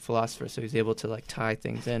he's a philosopher, so he's able to like tie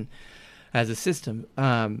things in as a system.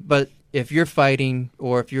 But if you're fighting,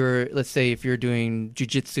 or if you're doing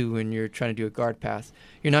jiu-jitsu and you're trying to do a guard pass,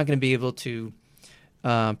 you're not going to be able to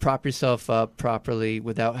prop yourself up properly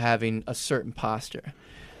without having a certain posture.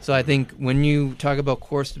 So I think when you talk about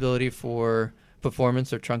core stability for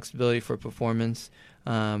performance or trunk stability for performance,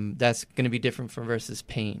 that's going to be different from versus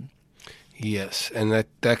pain. Yes, and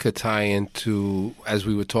that could tie into, as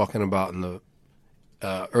we were talking about in the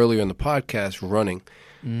earlier in the podcast, running.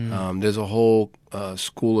 There's a whole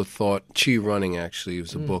school of thought, Chi Running actually, it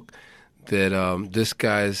was a book, that this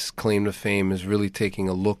guy's claim to fame is really taking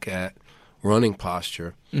a look at running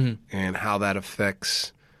posture and how that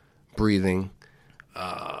affects breathing,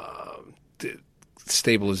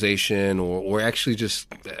 stabilization, or actually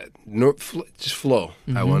just flow.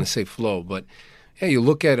 I want to say flow, but yeah, you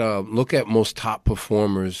look at most top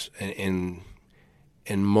performers and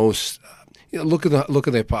most look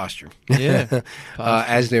at their posture,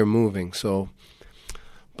 as they're moving. So,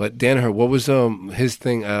 but Danaher, what was his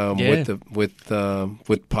thing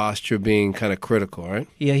with posture being kind of critical, right?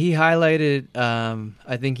 Yeah, he highlighted.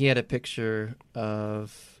 I think he had a picture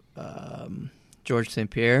of George St.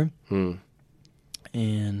 Pierre,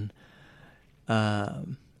 and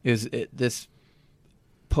this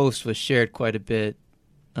post was shared quite a bit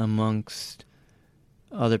amongst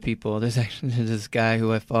other people. There's actually this guy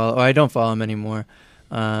who I follow. I don't follow him anymore.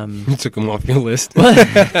 You took him off your list. Well,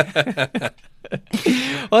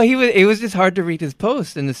 it was just hard to read his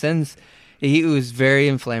post in the sense he was very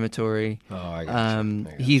inflammatory. Oh, I got you.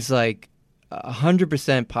 He's like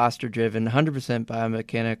 100% posture driven, 100%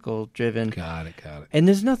 biomechanical driven. Got it. And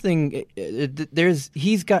there's nothing.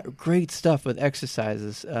 He's got great stuff with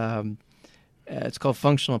exercises. It's called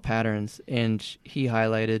functional patterns, and he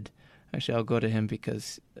highlighted. Actually, I'll go to him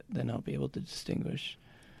because then I'll be able to distinguish.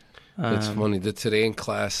 That's funny. Today in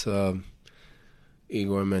class,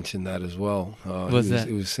 Igor mentioned that as well.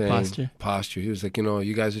 He was saying posture. He was like,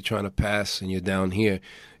 you guys are trying to pass and you're down here.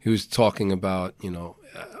 He was talking about,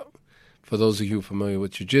 for those of you familiar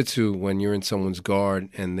with jiu-jitsu, when you're in someone's guard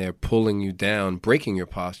and they're pulling you down, breaking your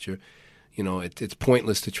posture, it's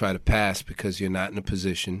pointless to try to pass because you're not in a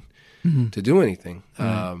position to do anything.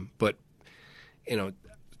 Right. But,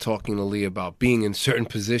 talking to Lee about being in certain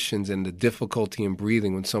positions and the difficulty in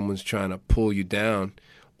breathing when someone's trying to pull you down,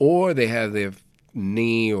 or they have their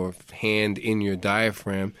knee or hand in your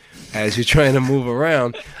diaphragm as you're trying to move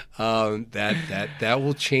around, that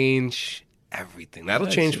will change everything. That'll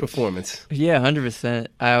change performance. Yeah, 100%.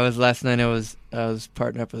 Last night I was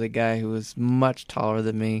partnered up with a guy who was much taller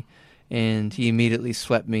than me, and he immediately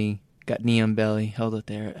swept me, got knee on belly, held it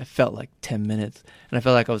there. I felt like 10 minutes, and I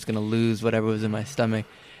felt like I was going to lose whatever was in my stomach.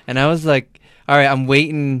 And I was like, all right, I'm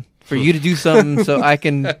waiting for you to do something so I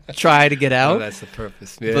can try to get out. Oh, that's the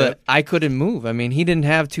purpose. Yeah. But I couldn't move. I mean, he didn't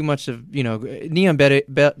have too much of, knee on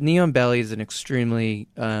belly is an extremely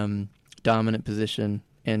dominant position,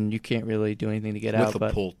 and you can't really do anything to get out. With the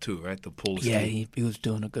pull, too, right? The pull. Yeah, he was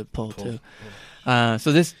doing a good pull. Too. Yeah.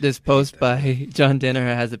 So this post by John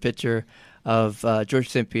Danaher has a picture of George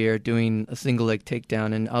St. Pierre doing a single leg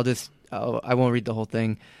takedown, and I won't read the whole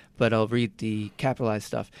thing, but I'll read the capitalized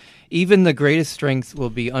stuff. Even the greatest strength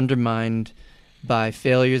will be undermined by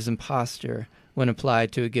failures in posture when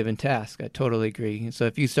applied to a given task. I totally agree. So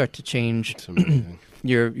if you start to change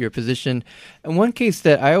your position, and one case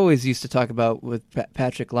that I always used to talk about with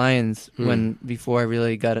Patrick Lyons before I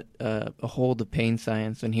really got a hold of pain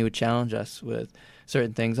science, when he would challenge us with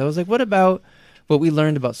certain things, I was like, what about what we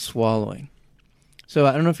learned about swallowing? So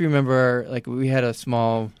I don't know if you remember, like we had a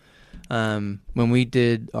small, when we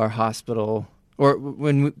did our hospital, or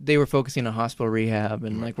when they were focusing on hospital rehab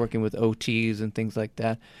and like working with OTs and things like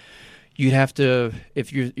that, you'd have to,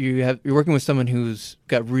 if you're working with someone who's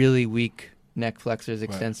got really weak neck flexors,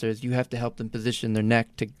 extensors, you have to help them position their neck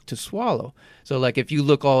to swallow. So like if you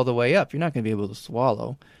look all the way up, you're not going to be able to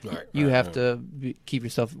swallow. You have to keep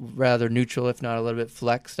yourself rather neutral, if not a little bit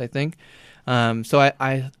flexed, I think. So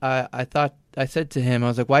I thought, I said to him, I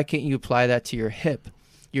was like, why can't you apply that to your hip?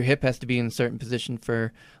 Your hip has to be in a certain position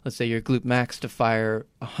for, let's say, your glute max to fire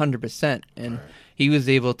 100%. And he was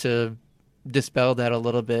able to dispel that a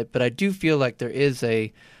little bit. But I do feel like there is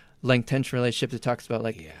a length-tension relationship that talks about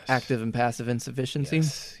active and passive insufficiency.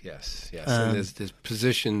 Yes. And there's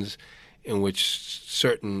positions in which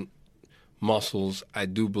certain muscles, I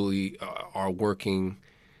do believe, are working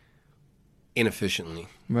inefficiently.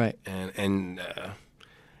 Right. And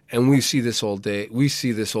we see this all day. We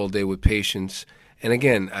see this all day with patients. And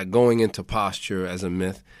again, going into posture as a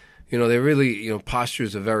myth, they really, posture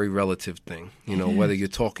is a very relative thing. Whether you're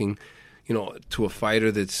talking, to a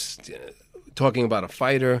fighter that's talking about a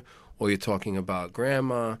fighter, or you're talking about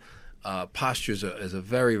grandma, posture is a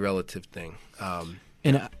very relative thing.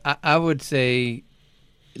 And I would say,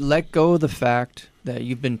 let go of the fact that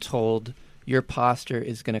you've been told your posture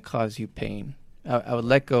is going to cause you pain. I would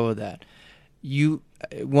let go of that.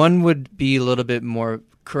 One would be a little bit more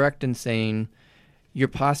correct in saying your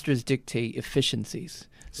postures dictate efficiencies.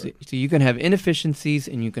 So you can have inefficiencies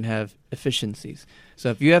and you can have efficiencies. So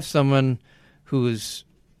if you have someone who's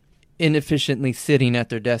inefficiently sitting at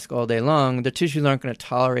their desk all day long, their tissues aren't going to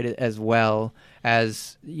tolerate it as well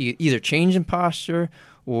as either change in posture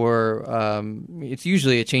or it's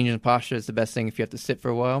usually a change in posture is the best thing if you have to sit for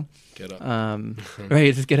a while. Get up.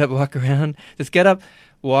 Right, just get up, walk around. Just get up,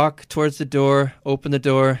 walk towards the door, open the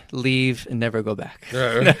door, leave, and never go back.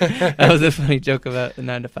 That was a funny joke about a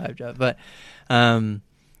 9-to-5 job. But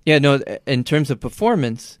in terms of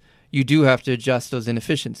performance, you do have to adjust those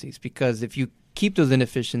inefficiencies, because if you keep those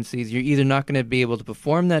inefficiencies, you're either not going to be able to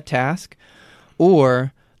perform that task,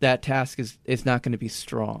 or that task is not going to be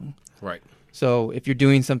strong. Right. So if you're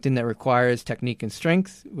doing something that requires technique and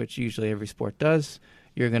strength, which usually every sport does,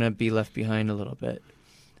 you're going to be left behind a little bit.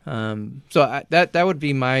 That would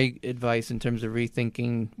be my advice in terms of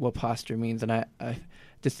rethinking what posture means. And I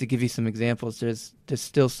just to give you some examples, there's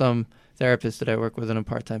still some therapists that I work with on a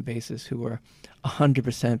part-time basis who are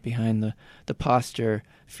 100% behind the posture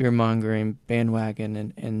fear-mongering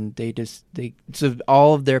bandwagon, and so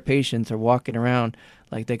all of their patients are walking around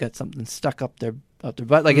like they got something stuck up their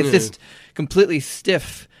butt, like it's just completely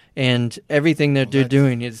stiff, and everything that they're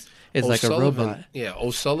doing is like a robot. Yeah,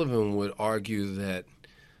 O'Sullivan would argue that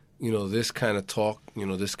this kind of talk,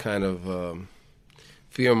 this kind of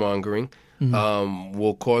fear-mongering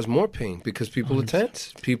will cause more pain because people are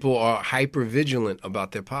tense. People are hyper-vigilant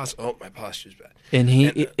about their posture. Oh, my posture's bad. And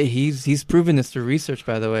he's proven this through research,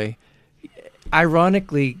 by the way.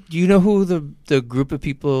 Ironically, do you know who the group of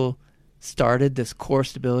people started this core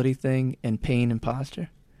stability thing and pain and posture?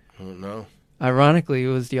 I don't know. Ironically, it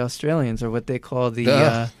was the Australians, or what they call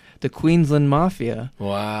the Queensland Mafia.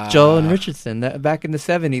 Wow. Joel and Richardson. Back in the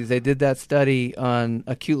 70s, they did that study on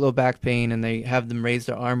acute low back pain, and they have them raise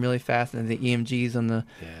their arm really fast, and the EMGs on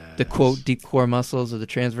the quote deep core muscles or the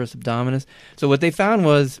transverse abdominis. So what they found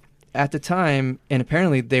was, at the time, and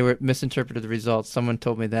apparently they were misinterpreted the results. Someone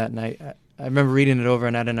told me that, and I remember reading it over,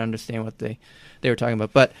 and I didn't understand what they were talking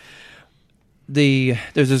about. But there's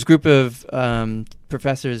this group of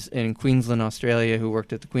professors in Queensland, Australia, who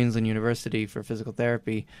worked at the Queensland University for physical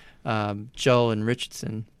therapy, Joel and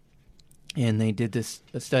Richardson, and they did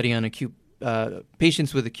a study on acute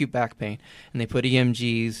patients with acute back pain, and they put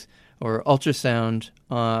EMGs or ultrasound,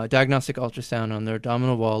 diagnostic ultrasound on their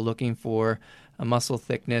abdominal wall, looking for a muscle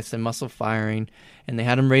thickness and muscle firing, and they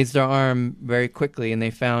had them raise their arm very quickly, and they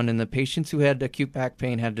found in the patients who had acute back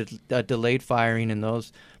pain had a delayed firing in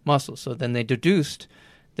those muscles. So then they deduced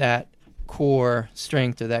that core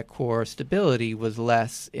strength or that core stability was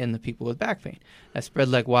less in the people with back pain. That spread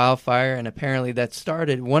like wildfire, and apparently that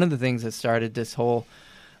started, one of the things that started this whole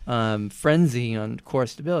frenzy on core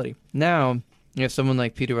stability. Now you have someone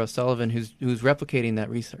like Peter O'Sullivan who's replicating that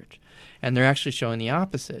research, and they're actually showing the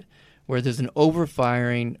opposite, where there's an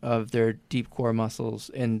overfiring of their deep core muscles,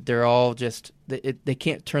 and they're all just, they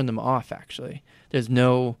can't turn them off, actually. There's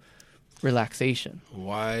no relaxation.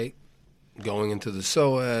 Why? Going into the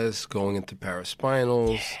psoas, going into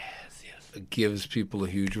paraspinals, it gives people a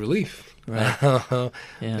huge relief. Right.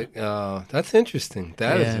 Yeah. That's interesting.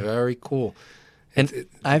 That is very cool. And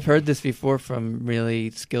I've heard this before from really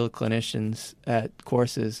skilled clinicians at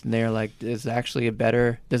courses, and they're like, there's actually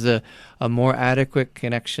there's a more adequate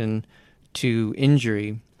connection to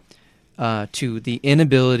injury, to the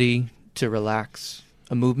inability to relax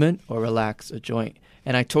a movement or relax a joint.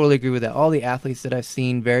 And I totally agree with that. All the athletes that I've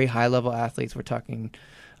seen, very high-level athletes, we're talking,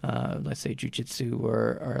 let's say, jiu-jitsu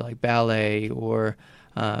or like ballet or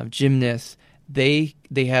gymnasts, they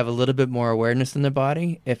have a little bit more awareness in their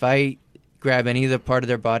body. If I grab any of the part of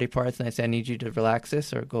their body parts and I say, I need you to relax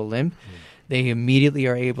this or go limp, they immediately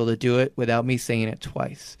are able to do it without me saying it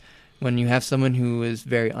twice. When you have someone who is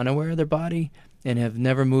very unaware of their body and have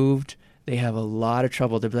never moved, they have a lot of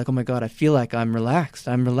trouble. They'll be like, oh my God, I feel like I'm relaxed.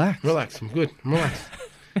 I'm relaxed. Relax. I'm good. I'm relaxed.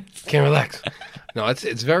 Can't relax. No,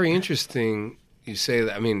 it's very interesting you say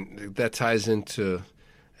that. I mean, that ties into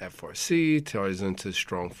FRC, ties into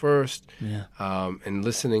Strong First. Yeah. And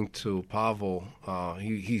listening to Pavel,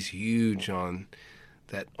 he's huge on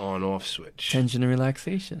that on-off switch. Tension and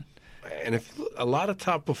relaxation. And if a lot of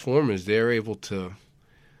top performers, they're able to,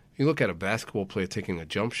 you look at a basketball player taking a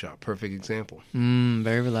jump shot, perfect example.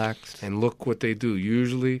 Very relaxed. And look what they do.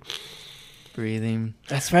 Usually breathing.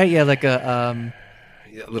 That's right. Yeah, like a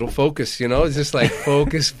little focus, it's just like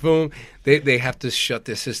focus, boom. They have to shut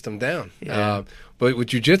their system down. Yeah. But with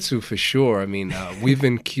jiu-jitsu, for sure, I mean, we've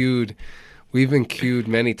been cued we've been cued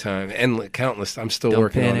many times and countless. I'm still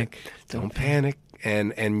working on it. Don't panic.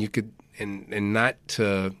 And you could and not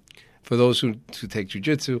to, for those who take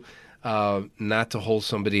jiu-jitsu, not to hold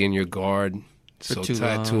somebody in your guard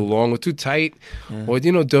too long or too tight, or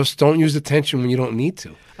just don't use the tension when you don't need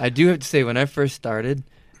to. I do have to say, when I first started,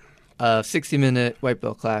 a 60-minute white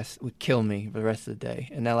belt class would kill me for the rest of the day,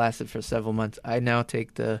 and that lasted for several months. I now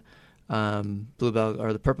take the blue belt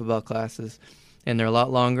or the purple belt classes, and they're a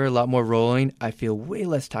lot longer, a lot more rolling. I feel way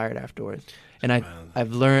less tired afterwards. And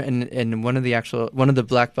I've learned, and one of the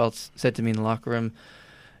black belts said to me in the locker room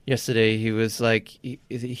yesterday, he was like,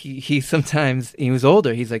 he sometimes, he was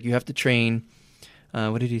older, he's like, you have to train,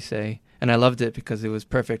 what did he say? And I loved it because it was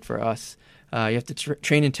perfect for us. You have to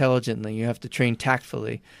train intelligently, you have to train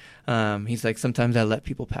tactfully. He's like, sometimes I let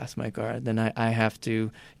people pass my guard, then I have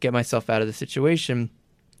to get myself out of the situation,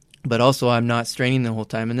 but also I'm not straining the whole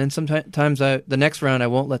time. And then sometimes the next round I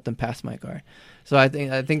won't let them pass my guard. So I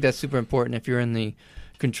think that's super important if you're in the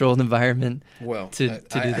controlled environment. Well, to do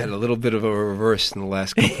that. I had a little bit of a reverse in the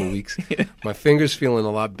last couple of weeks. My finger's feeling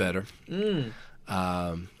a lot better.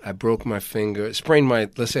 I broke my finger.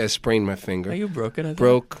 Let's say I sprained my finger. Oh, you broke it?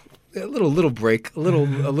 Broke a little break, a little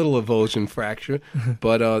avulsion fracture,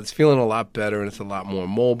 but it's feeling a lot better and it's a lot more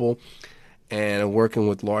mobile. And I'm working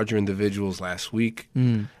with larger individuals last week,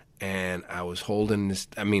 and I was holding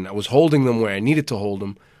them where I needed to hold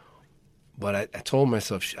them. But I told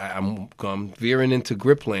myself I'm veering into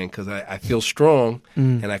grip land because I feel strong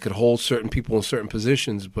and I could hold certain people in certain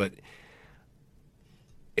positions, but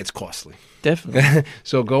it's costly. Definitely.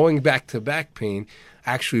 So going back to back pain,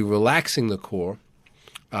 actually relaxing the core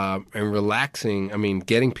and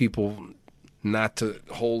getting people not to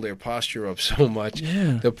hold their posture up so much,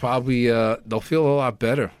 they'll probably they'll feel a lot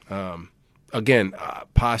better. Again,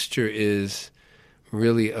 posture is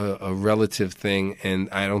really a relative thing, and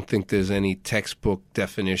I don't think there's any textbook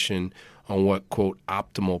definition on what, quote,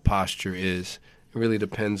 optimal posture is. It really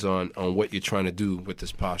depends on what you're trying to do with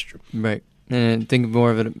this posture. Right. And think more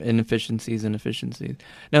of it inefficiencies and efficiencies.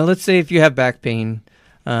 Now, let's say if you have back pain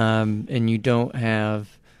and you don't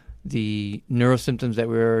have the neurosymptoms that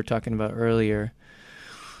we were talking about earlier,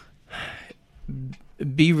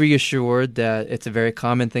 be reassured that it's a very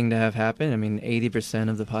common thing to have happen. I mean, 80%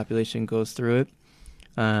 of the population goes through it.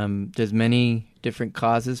 There's many different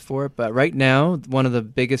causes for it, but right now, one of the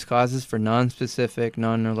biggest causes for non-specific,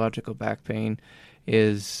 non-neurological back pain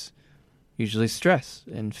is usually stress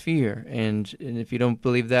and fear. And if you don't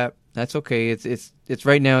believe that, that's okay. It's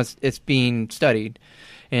right now it's being studied,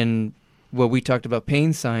 and what we talked about,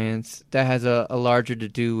 pain science, that has a larger to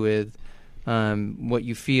do with what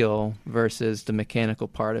you feel versus the mechanical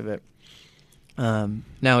part of it.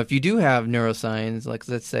 Now, if you do have neuroscience, like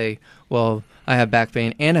let's say, well, I have back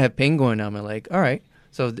pain and I have pain going down my leg. All right.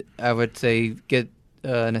 So I would say get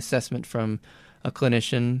an assessment from a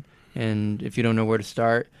clinician, and if you don't know where to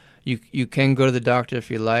start, you can go to the doctor if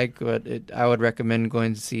you like, but I would recommend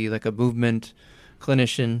going to see like a movement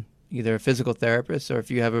clinician, either a physical therapist, or if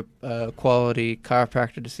you have a quality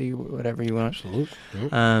chiropractor to see whatever you want.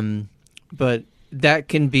 Absolutely. But that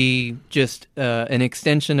can be just an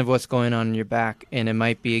extension of what's going on in your back, and it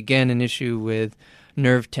might be, again, an issue with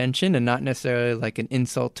nerve tension and not necessarily like an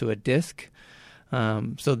insult to a disc.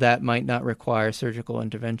 So that might not require surgical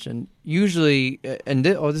intervention. Usually, and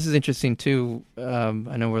this is interesting too, I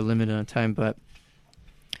know we're limited on time, but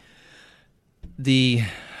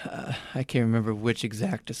I can't remember which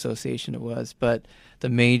exact association it was, but the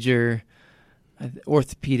major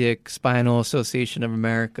Orthopedic Spinal Association of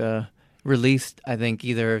America released, I think,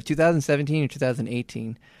 either 2017 or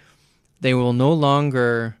 2018,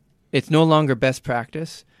 it's no longer best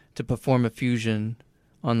practice to perform a fusion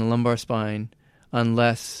on the lumbar spine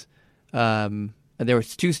unless there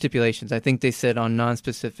was two stipulations. I think they said on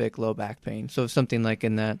non-specific low back pain. So something like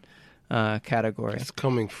in that category. It's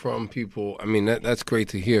coming from people. I mean, that's great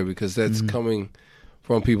to hear, because that's coming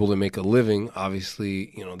from people that make a living.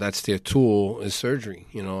 Obviously, that's their tool is surgery,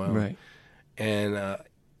 Right. And,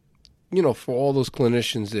 for all those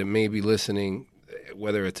clinicians that may be listening,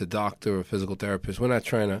 whether it's a doctor or a physical therapist, we're not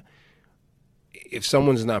trying to, if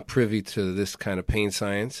someone's not privy to this kind of pain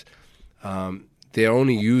science, they're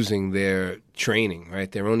only using their training,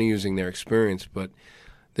 right? They're only using their experience, but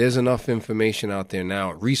there's enough information out there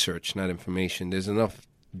now, research, not information. There's enough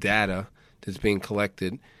data that's being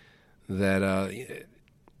collected that,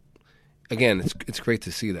 again, it's great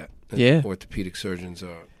to see that. Yeah. Orthopedic surgeons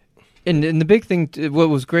are. And the big thing, what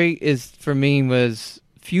was great is, for me, was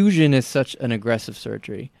fusion is such an aggressive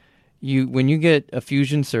surgery. When you get a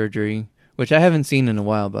fusion surgery, which I haven't seen in a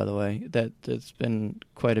while, by the way, that's been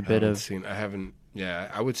quite a bit of. I haven't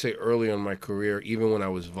Yeah, I would say early in my career, even when I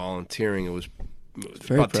was volunteering, it was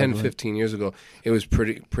very about 10, prevalent. 15 years ago, it was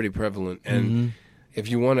pretty prevalent. And if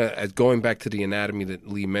you want to, going back to the anatomy that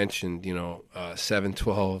Lee mentioned, 7,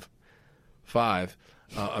 12, 5,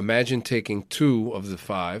 imagine taking 2 of the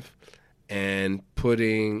 5 and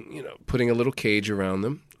putting a little cage around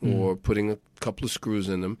them or putting a couple of screws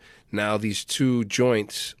in them. Now these 2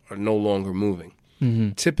 joints are no longer moving.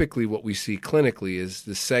 Typically what we see clinically is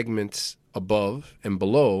the segments above and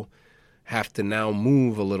below have to now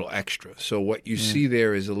move a little extra. So what you see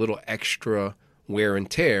there is a little extra wear and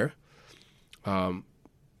tear, more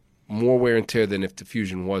wear and tear than if the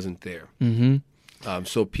fusion wasn't there.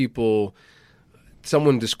 So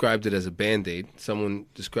someone described it as a Band-Aid.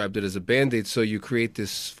 So you create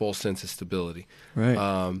this false sense of stability.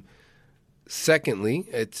 Right. Secondly,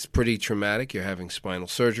 it's pretty traumatic. You're having spinal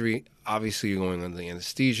surgery. Obviously, you're going under the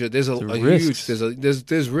anesthesia. There's a huge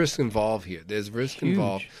there's risk involved here. There's risk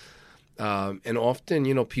involved, and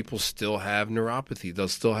often people still have neuropathy. They'll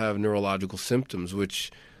still have neurological symptoms,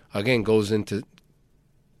 which again could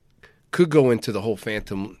go into the whole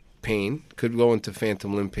phantom pain, could go into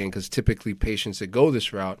phantom limb pain, because typically patients that go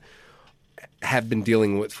this route have been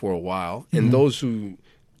dealing with for a while, and those who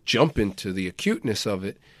jump into the acuteness of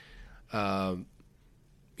it.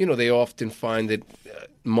 They often find that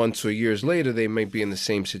months or years later they might be in the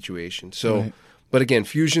same situation. So, But again,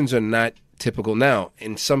 fusions are not typical. Now,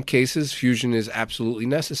 in some cases, fusion is absolutely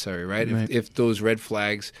necessary, right? If those red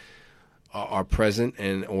flags are present,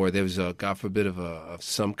 or there's God forbid of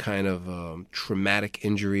some kind of traumatic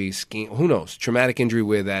injury, who knows? Traumatic injury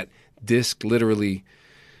where that disc literally.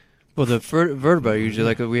 Well, the vertebra usually,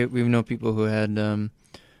 like we know people who had.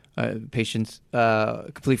 Patients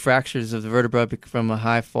complete fractures of the vertebra from a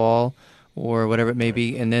high fall or whatever it may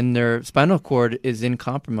be, and then their spinal cord is in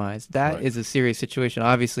compromise. That is a serious situation.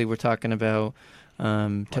 Obviously, we're talking about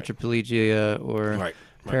tetraplegia or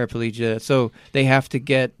paraplegia. So they have to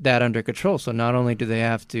get that under control. So not only do they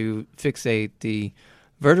have to fixate the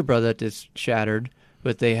vertebra that is shattered,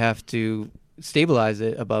 but they have to stabilize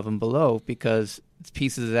it above and below, because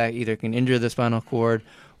pieces of that either can injure the spinal cord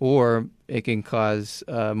or it can cause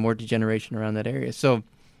more degeneration around that area. So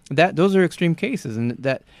those are extreme cases, and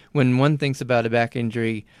that when one thinks about a back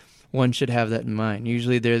injury, one should have that in mind.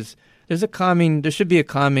 Usually there should be a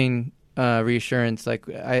calming reassurance. Like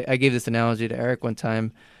I gave this analogy to Eric one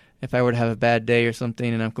time. If I were to have a bad day or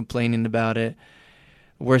something and I'm complaining about it,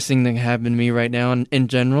 worst thing that can happen to me right now in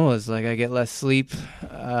general is like I get less sleep,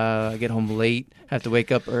 I get home late, have to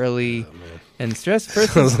wake up early, and stress.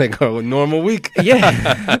 Sounds like a normal week.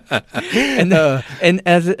 Yeah, and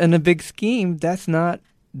in a big scheme, that's not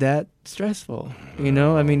that stressful.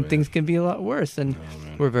 Things can be a lot worse, and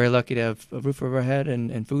we're very lucky to have a roof over our head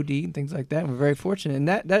and food to eat and things like that. We're very fortunate, and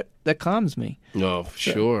that calms me. No,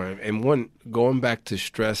 sure. And going back to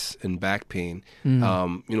stress and back pain,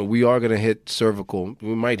 we are going to hit cervical.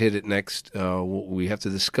 We might hit it next. We have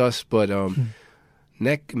to discuss, but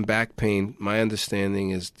neck and back pain, my understanding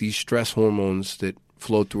is these stress hormones that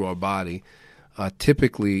flow through our body,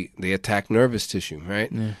 typically they attack nervous tissue,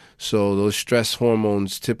 right? Yeah. So those stress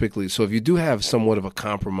hormones typically, so if you do have somewhat of a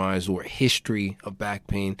compromise or a history of back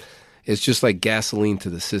pain, it's just like gasoline to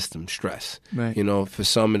the system, stress. Right. For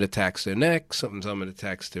some it attacks their neck, some it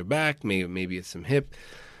attacks their back, maybe it's some hip,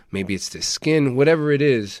 maybe it's their skin, whatever it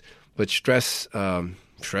is, but stress kills.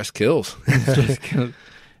 Stress kills.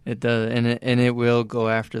 It does, and it will go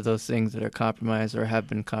after those things that are compromised or have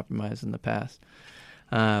been compromised in the past.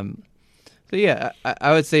 So yeah,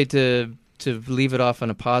 I would say to leave it off on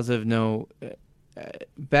a positive note,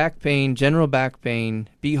 back pain, general back pain,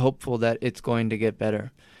 be hopeful that it's going to get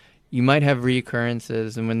better. You might have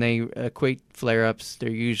reoccurrences, and when they equate flare-ups, they're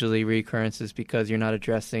usually reoccurrences because you're not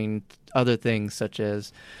addressing other things such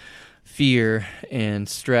as fear and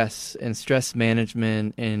stress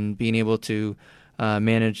management, and being able to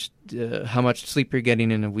manage how much sleep you're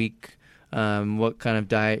getting in a week, what kind of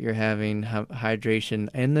diet you're having, hydration,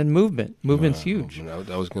 and then movement. Movement's huge.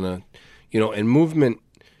 I was going to, and movement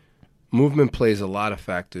plays a lot of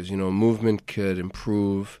factors. Movement could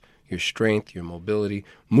improve your strength, your mobility.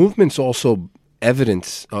 Movement's also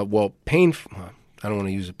evidence, pain, I don't want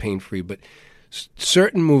to use a pain-free, but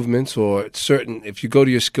certain movements if you go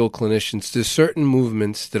to your skilled clinicians, there's certain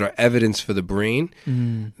movements that are evidence for the brain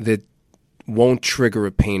that won't trigger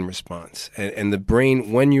a pain response. And the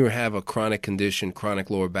brain, when you have a chronic condition, chronic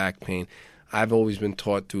lower back pain, I've always been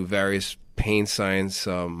taught through various pain science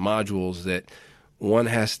modules that one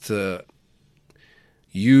has to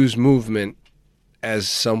use movement as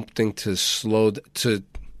something to to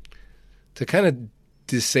kind of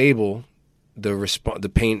disable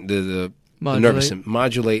the pain, the nervous system,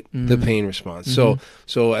 modulate the pain response.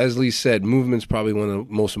 So as Lee said, movement's probably one of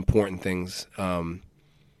the most important things out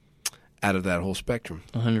of that whole spectrum.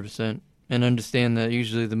 100%. And understand that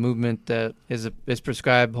usually the movement that is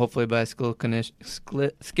prescribed, hopefully by a skilled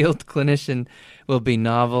clinician, will be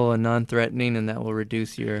novel and non-threatening, and that will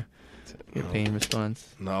reduce your pain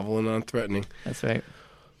response. Novel and non-threatening. That's right.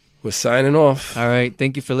 We're signing off. All right.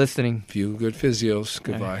 Thank you for listening. Few Good Physios.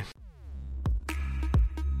 Goodbye.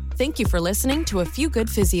 Thank you for listening to A Few Good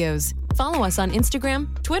Physios. Follow us on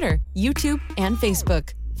Instagram, Twitter, YouTube, and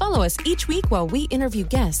Facebook. Follow us each week while we interview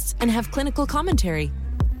guests and have clinical commentary.